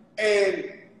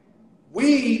and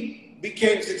we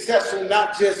became successful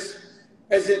not just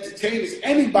as entertainers.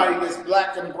 Anybody that's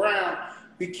black and brown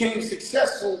became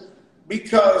successful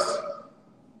because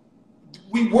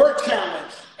we were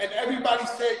challenged. And everybody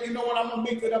said, you know what, I'm going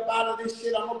to make it up out of this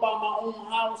shit. I'm going to buy my own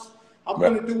house. I'm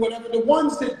going to do whatever. The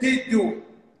ones that did do it.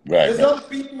 Right. There's other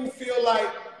people who feel like,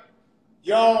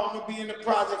 yo, I'm going to be in the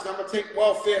projects. I'm going to take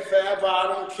welfare forever. I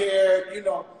don't care. You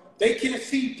know, they can't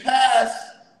see past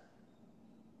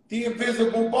the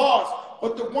invisible bars.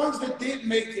 But the ones that did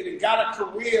make it and got a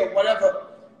career, whatever,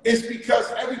 it's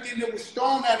because everything that was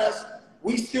thrown at us,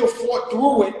 we still fought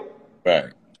through it.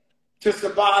 Right. To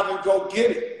survive and go get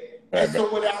it. Right, and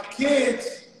so with our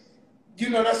kids, you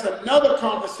know, that's another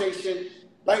conversation.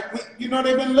 Like, you know,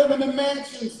 they've been living in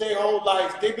mansions their whole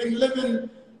life. They've been living,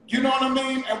 you know what I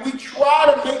mean? And we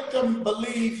try to make them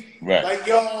believe, like,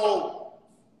 yo,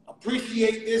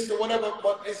 appreciate this or whatever.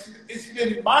 But it's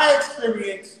been my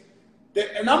experience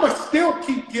that, and I'm going to still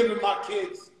keep giving my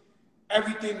kids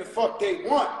everything the fuck they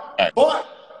want. Right. But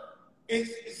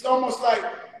it's almost like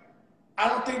I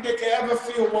don't think they can ever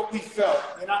feel what we felt,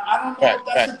 and I don't know if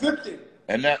that's a good thing.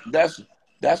 And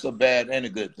that's a bad and a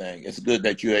good thing. It's good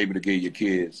that you're able to give your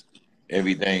kids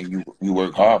everything you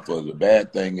work hard for. The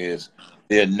bad thing is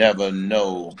they'll never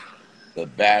know the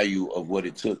value of what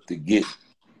it took to get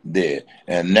there,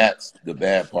 and that's the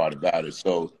bad part about it.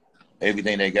 So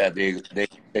everything they got, they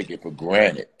take it for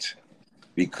granted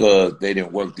because they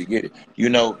didn't work to get it. You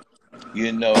know,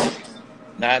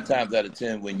 9 times out of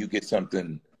 10, when you get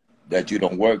something that you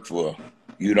don't work for,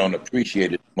 you don't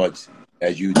appreciate it as much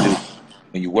as you do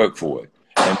when you work for it,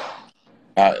 and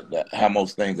how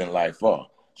most things in life are.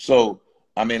 So,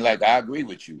 I mean, like, I agree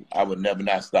with you. I would never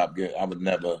not stop. I would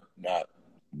never not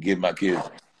give my kids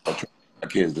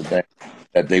the thing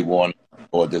that they want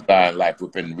or desire in life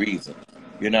within reason.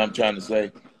 You know what I'm trying to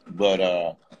say? But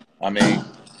I mean,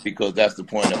 because that's the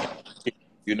point of it.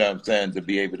 You know what I'm saying? To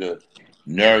be able to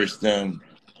nourish them,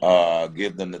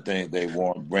 give them the things they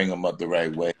want, bring them up the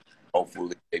right way.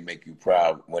 Hopefully, they make you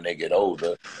proud when they get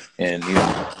older, and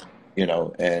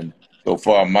and so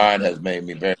far, mine has made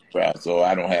me very proud. So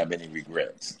I don't have any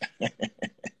regrets.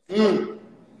 You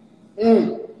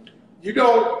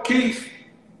know, Keith,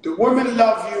 the women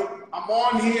love you. I'm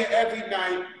on here every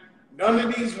night. None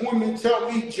of these women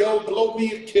tell me, Joe, blow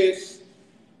me a kiss.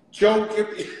 Joe,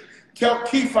 tell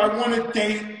Keith I want a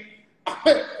date.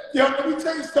 Yo, let me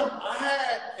tell you something. I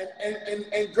had,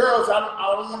 and girls, I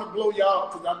don't want to blow y'all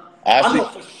up because I know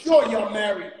for sure y'all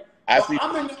married.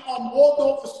 I'm in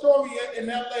Waldorf Astoria in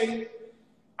LA.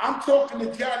 I'm talking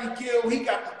to Johnny Gill. He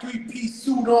got the 3-piece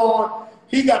suit on.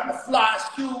 He got the fly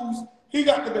shoes. He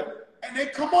got and they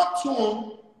come up to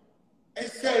him and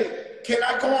say, "Can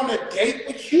I go on a date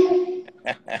with you?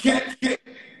 Can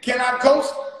I go?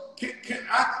 Can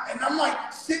I?" And I'm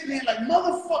like sitting there like,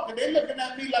 motherfucker. They looking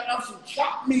at me like I'm some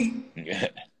chopped meat,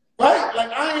 right?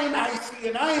 Like I ain't icy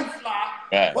and I ain't fly.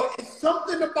 Right. But it's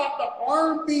something about the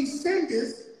R&B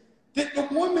singers that the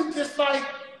women just like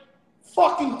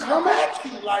fucking come at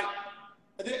you. Like,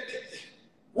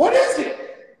 what is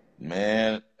it?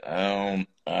 Man, I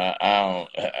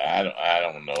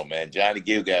don't know, man. Johnny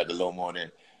Gill got a little more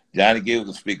than Johnny Gill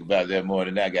can speak about that more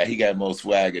than that guy. He got more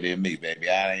swagger than me, baby.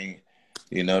 I ain't,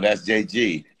 that's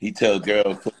JG. He tells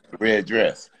girls put on the red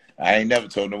dress. I ain't never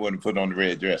told no one to put on the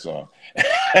red dress on.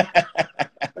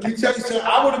 Let me tell you something.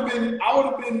 I would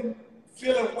have been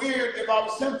feeling weird if I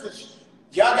was him because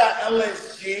y'all got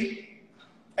LSG,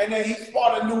 and then he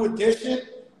bought a new edition.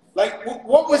 Like,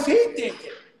 what was he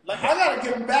thinking? Like, I gotta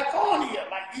get him back on here.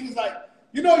 Like, he was like,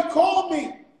 he called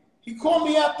me. He called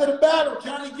me after the battle,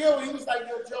 Johnny Gill. He was like,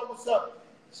 "Yo, Joe, what's up?"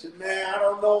 I said, "Man, I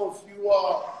don't know if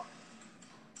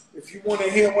you want to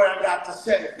hear what I got to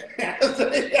say."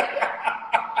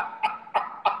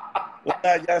 Well,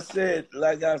 like I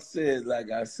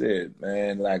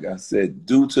said,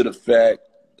 due to the fact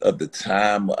of the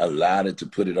time allotted to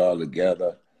put it all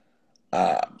together,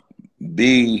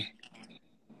 B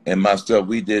and myself,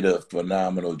 we did a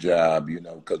phenomenal job,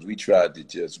 because we tried to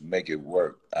just make it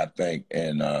work, I think.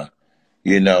 And,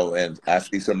 and I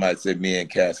see somebody say me and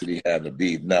Cassidy have a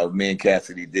beef. No, me and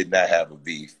Cassidy did not have a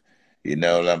beef. You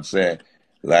know what I'm saying?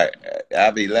 Like,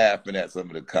 I be laughing at some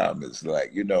of the comments.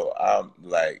 Like, I'm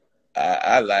like,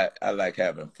 I like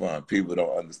having fun. People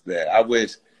don't understand. I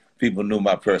wish people knew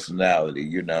my personality,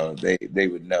 they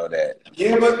would know that.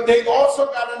 Yeah, but they also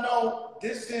got to know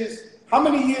this is, how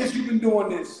many years you been doing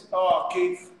this,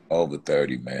 Keith? Over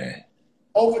 30, man.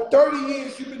 Over 30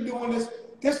 years you've been doing this.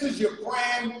 This is your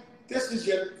brand. This is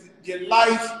your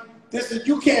life.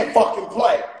 You can't fucking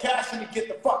play. Cassidy get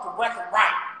the fucking record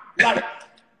right.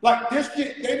 Like this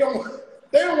shit, they don't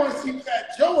want to see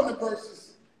Fat Joe in the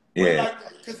verses. Yeah.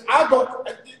 Because I go,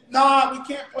 nah, we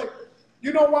can't play.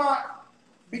 You know why?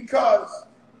 Because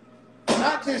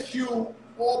not just you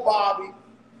or Bobby,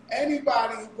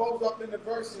 anybody who goes up in the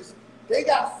verses, they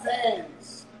got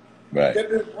fans. Right. They've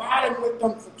been riding with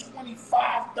them for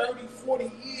 25, 30,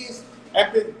 40 years.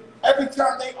 And every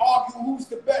time they argue who's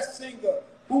the best singer,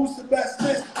 who's the best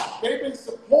this, they've been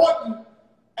supporting.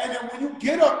 And then when you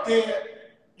get up there,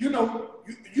 you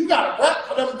got to rep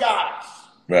for them guys.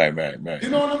 Right. You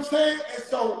know what I'm saying? And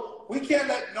so we can't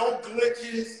let no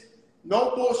glitches,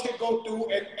 no bullshit go through.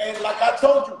 And like I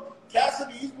told you,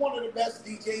 Cassidy, he's one of the best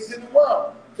DJs in the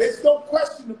world. There's no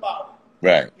question about it.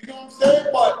 Right. You know what I'm saying?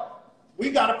 But we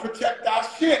got to protect our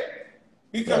shit.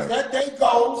 Because that day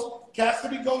goes,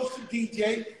 Cassidy goes to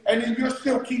DJ, and then you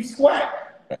still keep swag.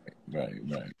 Right.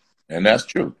 And that's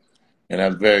true. And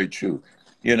that's very true.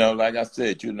 Like I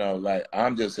said,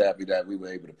 I'm just happy that we were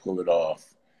able to pull it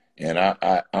off. And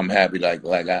I'm happy, like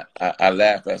I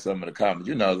laugh at some of the comments.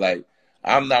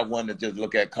 I'm not one to just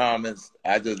look at comments.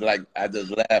 I just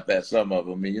laugh at some of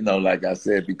them. And, you know, like I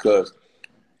said, because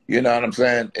you know what I'm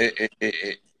saying?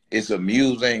 It's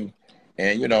amusing.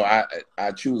 And, you know,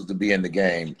 I choose to be in the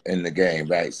game,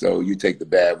 right? So you take the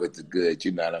bad with the good,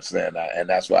 you know what I'm saying? And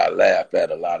that's why I laugh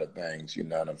at a lot of things, you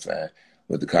know what I'm saying,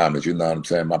 with the comments, you know what I'm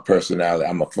saying? My personality,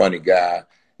 I'm a funny guy.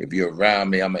 If you're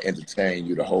around me, I'm going to entertain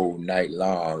you the whole night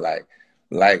long.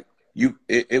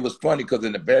 It was funny because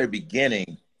in the very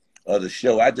beginning of the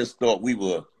show, I just thought we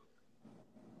were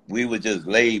just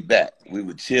laid back. We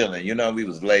were chilling, you know, we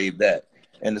was laid back.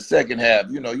 And the second half,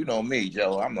 you know me,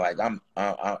 Joe. I'm like, I'm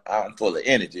full of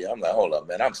energy. I'm like, hold up,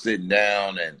 man. I'm sitting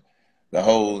down, and the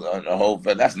whole,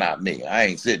 that's not me. I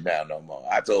ain't sitting down no more.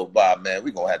 I told Bob, man, we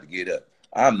gonna have to get up.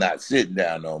 I'm not sitting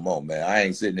down no more, man. I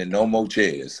ain't sitting in no more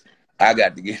chairs. I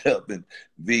got to get up and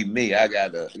be me. I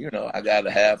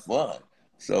gotta have fun.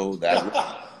 So that's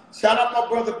shout out my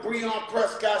brother Breon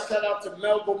Prescott. Shout out to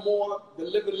Melba Moore, the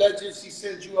living legend. She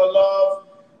sends you a love.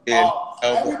 yeah,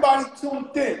 Everybody tuned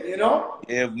in, you know.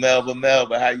 Yeah,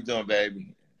 Melba, how you doing,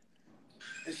 baby?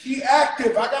 And she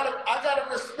active. I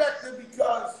gotta respect her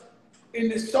because in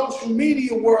the social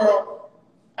media world,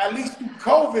 at least through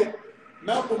COVID,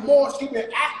 Melba Moore, she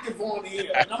been active on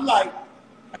here, and I'm like,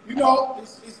 you know,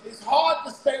 it's hard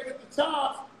to stay with the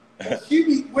times, but she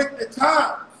be with the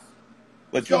times.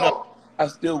 But you know, I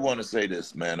still want to say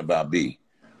this, man, about B.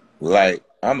 Like,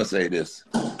 I'm gonna say this.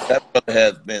 That brother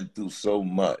has been through so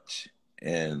much,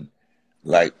 and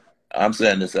like I'm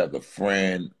saying this as a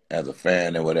friend, as a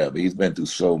fan, and whatever. He's been through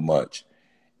so much,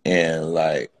 and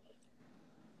like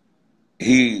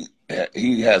he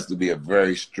has to be a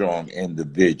very strong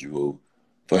individual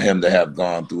for him to have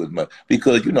gone through as much.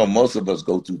 Because you know, most of us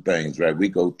go through things, right? We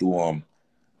go through them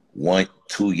 1,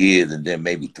 2 years, and then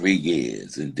maybe 3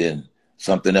 years, and then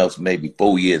something else maybe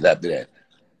 4 years after that.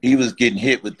 He was getting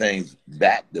hit with things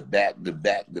back to back to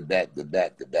back to back to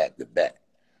back to back to back.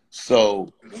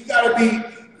 So we gotta be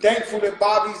thankful that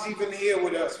Bobby's even here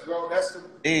with us, bro. That's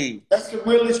the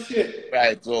realest shit.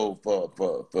 Right. So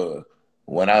for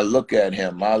when I look at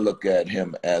him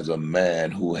as a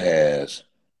man who has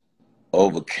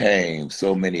overcame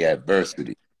so many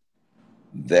adversity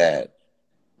that,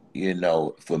 you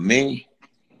know, for me,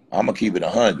 I'm gonna keep it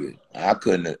 100. I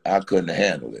couldn't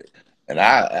handle it,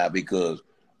 and because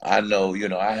I know, you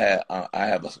know, I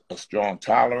have a strong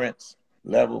tolerance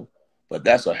level, but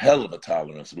that's a hell of a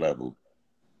tolerance level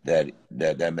that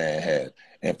man has.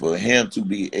 And for him to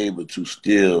be able to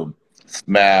still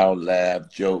smile, laugh,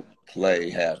 joke, play,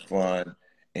 have fun,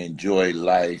 enjoy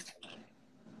life,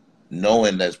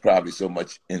 knowing there's probably so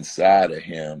much inside of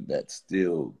him that's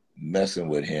still messing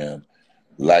with him,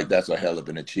 like that's a hell of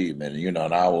an achievement. And, you know,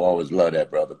 and I will always love that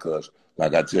brother because,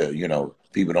 like I tell you, you know,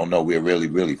 people don't know we're really,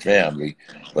 really family,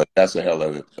 but that's a hell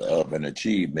of an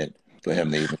achievement for him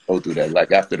to even go through that.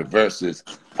 Like after the verses,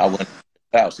 I went to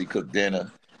his house, he cooked dinner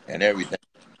and everything,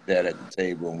 sat at the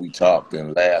table and we talked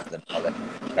and laughed and all that.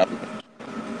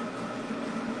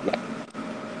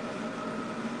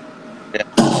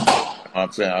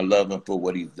 I'm saying I love him for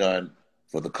what he's done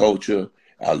for the culture.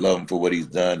 I love him for what he's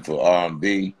done for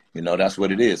R&B. You know, that's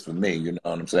what it is for me. You know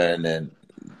what I'm saying? And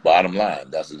bottom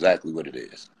line, that's exactly what it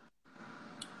is.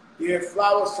 Yeah,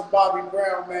 flowers for Bobby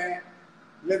Brown, man.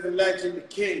 Living legend, the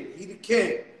king. He the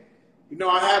king. You know,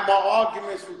 I have my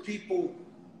arguments with people,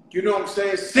 you know what I'm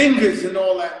saying, singers and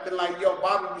all that. They're like, yo,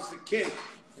 Bobby was the king.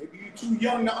 Maybe you're too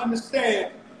young to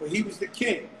understand, but he was the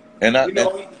king. And like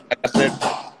I said,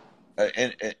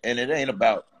 and it ain't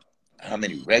about how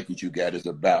many records you got. It's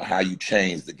about how you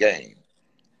change the game.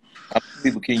 How many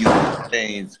people can you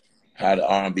change how the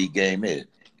R&B game is?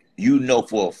 You know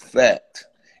for a fact,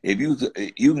 if you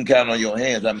can count on your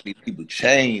hands how many people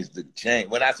change.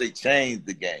 When I say change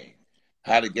the game,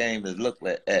 how the game is looked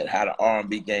at, how the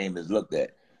R&B game is looked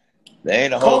at. There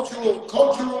ain't a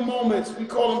cultural moments. We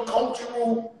call them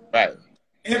cultural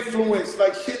influence,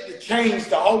 like shit to change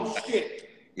the whole shit.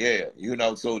 Yeah, you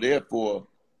know, so therefore,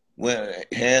 when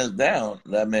hands down,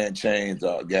 that man changed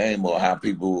our game or how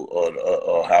people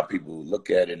or how people look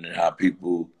at it and how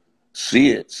people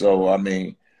see it. So I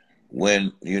mean,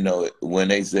 when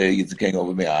they say he's the king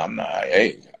over me, I'm not.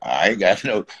 Hey,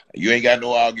 you ain't got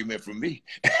no argument from me.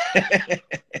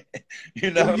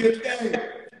 You know.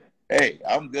 Hey,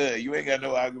 I'm good. You ain't got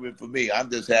no argument for me. I'm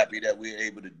just happy that we're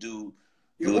able to do.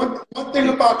 One thing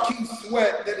about Keith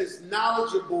Sweat that is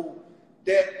knowledgeable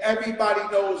that everybody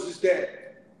knows is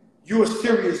that you're a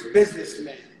serious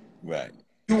businessman. Right.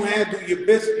 You handle your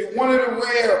business. You're one of the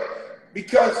rare,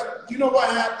 because you know what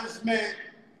happens, man?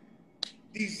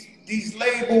 These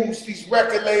labels, these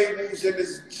record labels and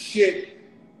this shit,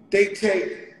 they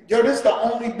take Yo, this is the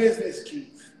only business,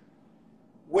 Keith,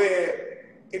 where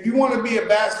if you want to be a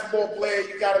basketball player,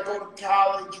 you got to go to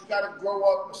college, you got to grow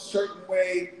up a certain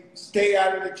way, stay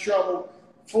out of the trouble.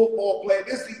 Football player,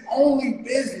 this is the only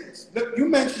business. Look, you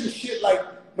mentioned shit like,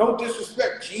 no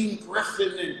disrespect, Gene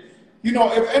Griffin, and you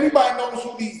know, if anybody knows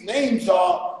who these names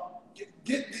are,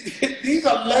 these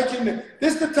are legend.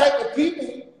 This is the type of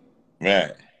people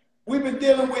we've been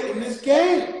dealing with in this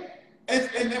game. And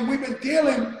then we've been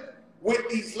dealing with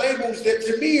these labels that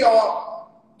to me are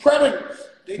predators.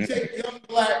 They take young,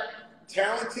 black,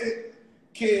 talented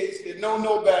kids that know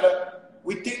no better.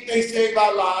 We think they save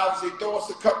our lives. They throw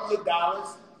us a couple of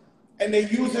dollars. And they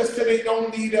use us till they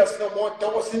don't need us no more,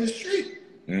 throw us in the street.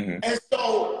 And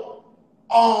so,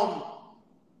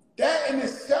 that in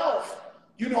itself,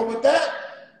 you know, with that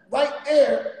right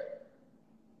there,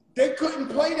 they couldn't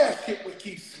play that shit with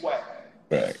Keith Sweat.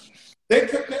 Right. They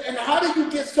couldn't. And how do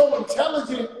you get so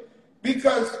intelligent?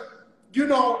 Because, you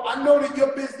know, I know that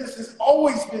your business has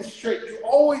always been straight. You've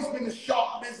always been a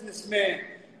sharp businessman.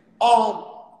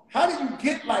 How do you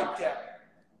get like that?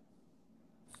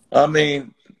 I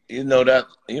mean, you know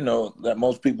that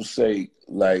most people say,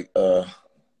 like,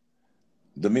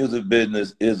 the music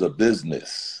business is a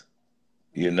business,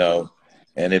 you know,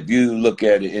 and if you look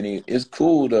at it, it's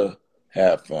cool to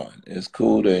have fun, it's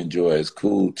cool to enjoy, it's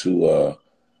cool to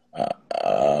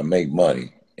make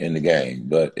money in the game,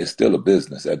 but it's still a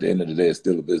business. At the end of the day, it's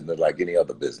still a business like any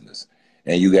other business,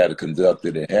 and you got to conduct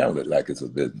it and handle it like it's a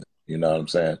business. You know what I'm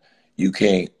saying? You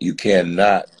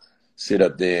cannot sit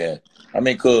up there. I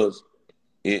mean, because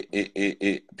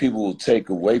people will take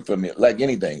away from it like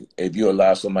anything. If you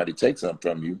allow somebody to take something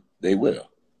from you, they will.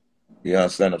 You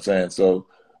understand what I'm saying? So,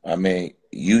 I mean,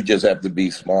 you just have to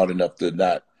be smart enough to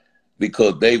not,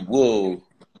 because they will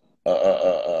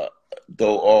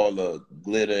throw all the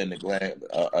glitter and the glam,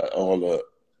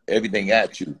 everything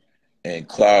at you and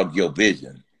clog your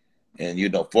vision. And, you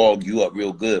know, fog you up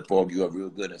real good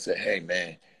and say, hey,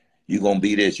 man, you're going to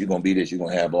be this, you're going to be this, you're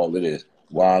going to have all of this.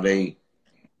 While they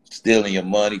stealing your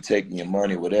money, taking your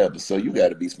money, whatever. So you got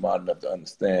to be smart enough to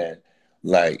understand.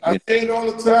 Like, I say it all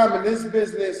the time in this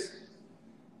business.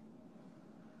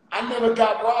 I never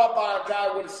got robbed by a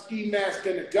guy with a ski mask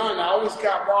and a gun. I always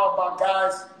got robbed by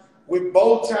guys with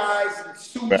bow ties and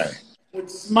suits, with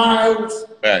smiles,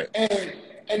 and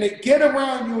they get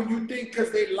around you and you think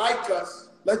because they like us,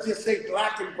 let's just say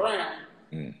black and brown,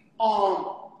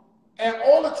 and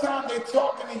all the time they're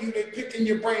talking to you, they're picking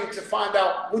your brain to find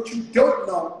out what you don't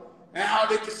know and how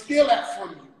they can steal that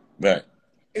from you. Right.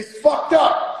 It's fucked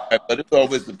up. Right, but it's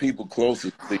always the people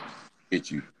closest to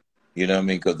get you. You know what I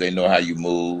mean? Because they know how you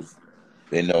move.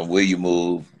 They know where you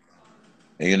move.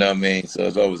 And you know what I mean? So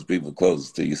it's always people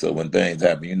closest to you. So when things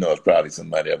happen, you know it's probably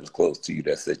somebody that was close to you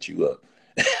that set you up.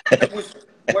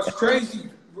 What's crazy,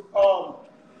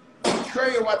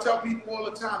 betrayal, I tell people all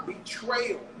the time,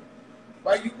 betrayal.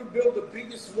 Right? You can build the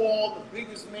biggest wall, the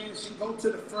biggest mansion, go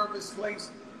to the furthest place,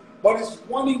 but it's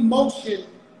one emotion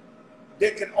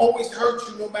that can always hurt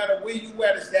you no matter where you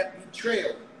at, is that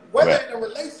betrayal. Whether in a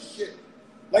relationship,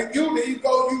 like you, there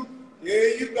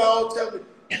you go, tell me.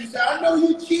 You say, I know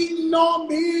you cheating on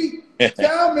me.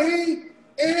 Tell me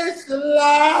it's a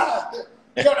lie.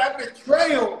 Yo, that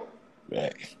betrayal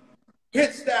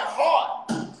hits that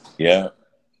heart. Yeah,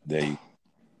 there you.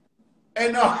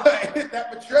 And that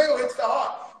betrayal hits the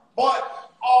heart.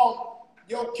 But,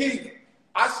 yo, Keith,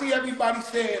 I see everybody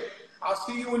saying, I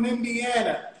see you in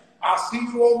Indiana. I see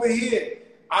you over here.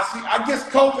 I guess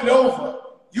COVID over.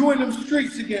 You in them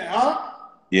streets again, huh?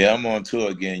 Yeah, I'm on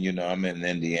tour again. You know, I'm in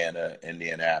Indiana,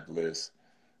 Indianapolis.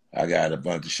 I got a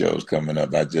bunch of shows coming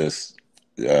up. I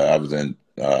was in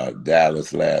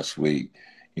Dallas last week.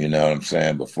 You know what I'm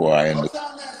saying? Before I ended. What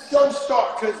time that show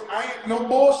start? Because I ain't no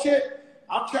bullshit.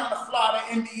 I'm trying to fly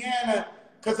to Indiana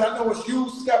because I know it's you,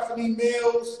 Stephanie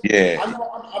Mills. Yeah.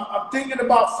 I'm thinking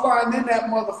about flying in that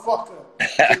motherfucker.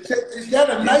 Is that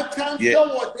a nighttime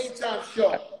show or a daytime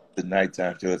show? The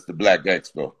nighttime show. It's the Black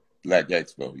Expo. Black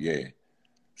Expo, yeah.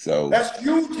 So that's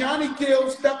you, Johnny Gill,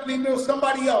 Stephanie Mills,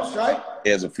 somebody else, right?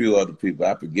 There's a few other people.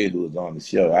 I forget who was on the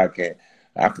show. I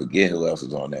forget who else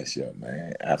was on that show,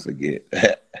 man. I forget.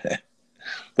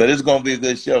 But it's gonna be a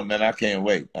good show, man. I can't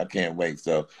wait.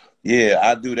 So yeah,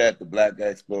 I do that, the Black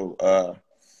Expo.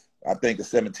 I think it's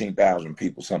 17,000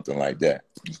 people, something like that.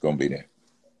 It's gonna be there.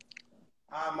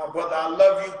 My brother, I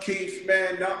love you, Keith,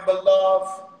 man. Nothing but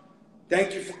love.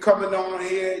 Thank you for coming on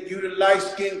here. You the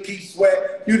light-skinned Keith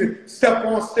Sweat. You the step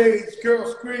on stage, girl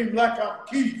scream like I'm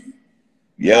Keith.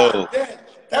 Yo.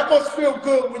 That must feel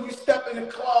good when you step in a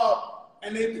club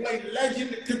and they play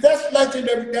legend, because that's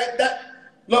legendary.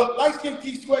 Look, light-skinned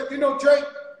Keith Sweat, you know Drake?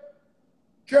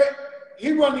 Drake,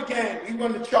 he run the game. He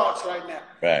run the charts right now.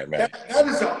 Right. That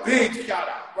is a big shout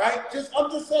out, right? I'm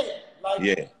just saying, like,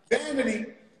 Yeah. Vanity,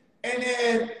 and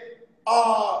then,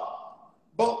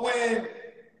 but when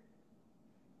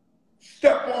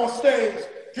step on stage,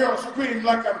 girl scream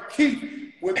like I'm Keith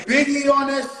with Biggie on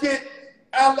that shit,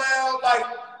 LL, like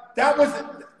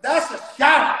that's a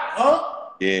shout out, huh?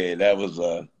 Yeah, that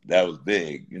was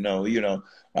big. You know,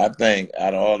 I think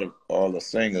out of all the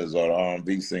singers or the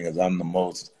R&B singers, I'm the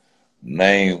most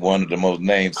named, one of the most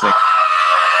named singers.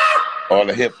 All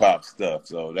the hip hop stuff,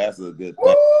 so that's a good thing.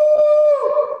 Woo!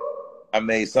 I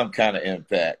made some kind of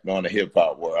impact on the hip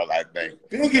hop world, I think.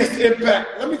 Biggest impact.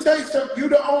 Let me tell you something. You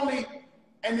the only,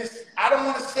 and I don't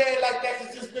want to say it like that.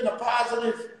 It's just been a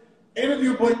positive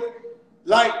interview, but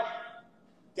like,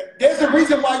 there's a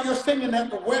reason why you're singing at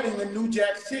the wedding in New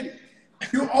Jack City.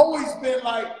 You've always been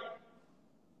like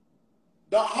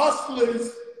the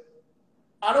hustlers.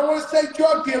 I don't want to say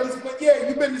drug dealers, but yeah,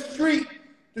 you've been the street.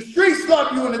 The streets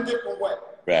love you in a different way.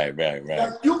 Right.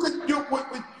 Like you could do with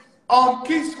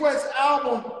Keith Sweat's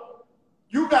album.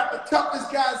 You got the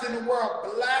toughest guys in the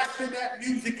world blasting that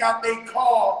music out they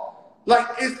car like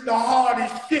it's the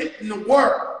hardest shit in the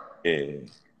world. Yeah.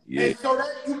 And so that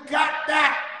you got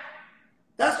that.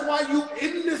 That's why you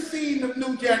in the scene of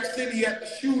New Jack City at the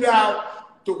shootout,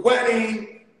 the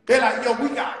wedding. They're like, yo,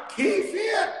 we got Keith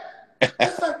here.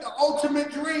 That's like the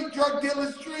ultimate dream, drug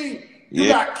dealer's dream. You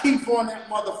got Keith on that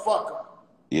motherfucker.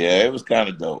 Yeah, it was kind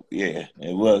of dope. Yeah,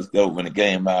 it was dope when it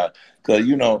came out. Because,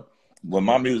 you know, when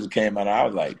my music came out,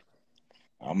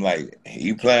 I'm like,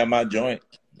 you playing my joint?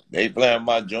 They playing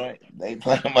my joint? They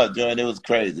playing my joint? It was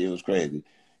crazy.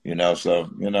 You know, so,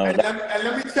 you know. And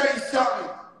let me tell you something.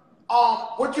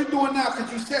 What you doing now? Because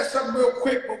you said something real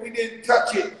quick, but we didn't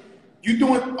touch it. You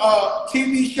doing a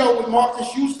TV show with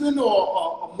Marcus Houston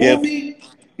or a movie?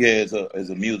 Yeah, it's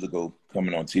a musical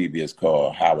coming on TV. It's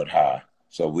called Howard High.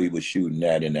 So we were shooting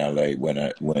that in LA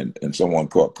when someone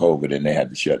caught COVID and they had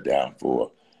to shut down for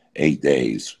 8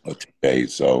 days or 2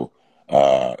 days. So,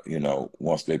 you know,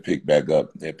 once they pick back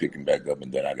up, they're picking back up,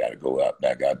 and then I got to go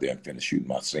back out there and finish shooting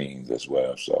my scenes as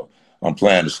well. So I'm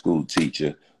playing the school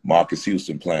teacher. Marcus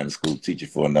Houston playing the school teacher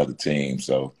for another team.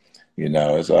 So, you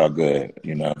know, it's all good.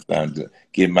 You know, I'm trying to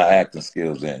get my acting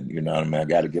skills in. You know what I mean? I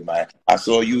got to get I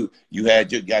saw you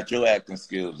got your acting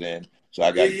skills in. So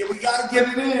I got. Yeah, we got to get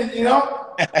it in, you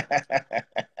know?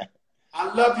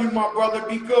 I love you, my brother.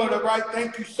 Be good, all right?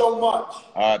 Thank you so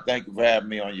much. Thank you for having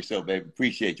me on your show, baby.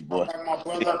 Appreciate you, boy. All right, my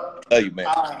brother. Love you, man.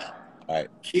 All right.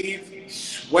 Keith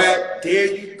Sweat,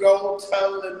 there you go,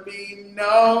 telling me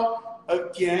no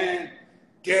again.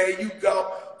 There you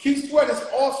go. Keith Sweat is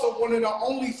also one of the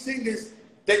only singers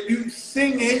that you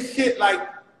sing his shit like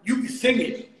you can sing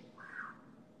it.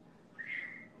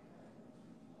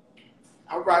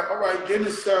 All right,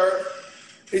 dinner served.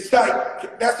 It's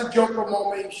like, that's a Joker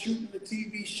moment. He's shooting the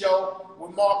TV show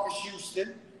with Marcus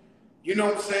Houston. You know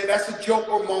what I'm saying? That's a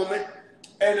Joker moment.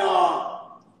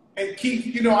 And Keith,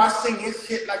 you know, I sing his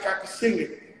shit like I can sing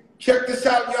it. Check this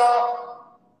out, y'all.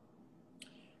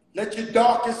 Let your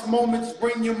darkest moments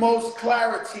bring your most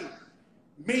clarity.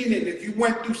 Meaning, if you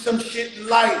went through some shit in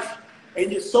life and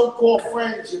your so-called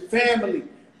friends, your family,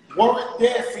 weren't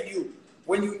there for you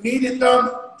when you needed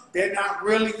them, they're not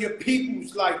really your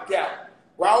peoples like that.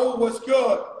 Raul was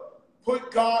good.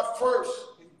 Put God first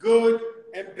in good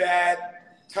and bad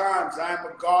times. I am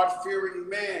a God-fearing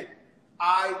man.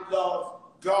 I love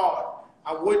God.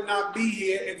 I would not be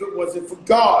here if it wasn't for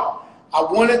God. I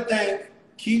want to thank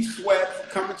Keith Sweat for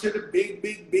coming to the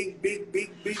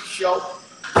big show.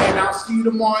 And I'll see you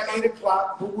tomorrow at 8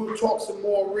 o'clock, but we'll talk some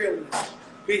more realness.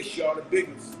 Peace, y'all, the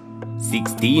biggest.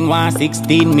 16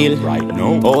 mil. Right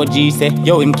now. OG say,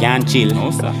 yo, him can't chill.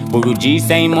 No, sir. Guruji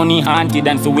say money haunted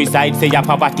and suicide say ya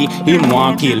poverty, him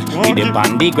want kill. With the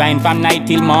bandy grind from night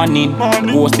till morning.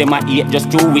 Ghost them a eat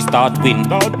just till we start win.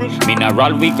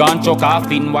 Mineral we gone choke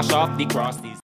off in, wash off the crosses.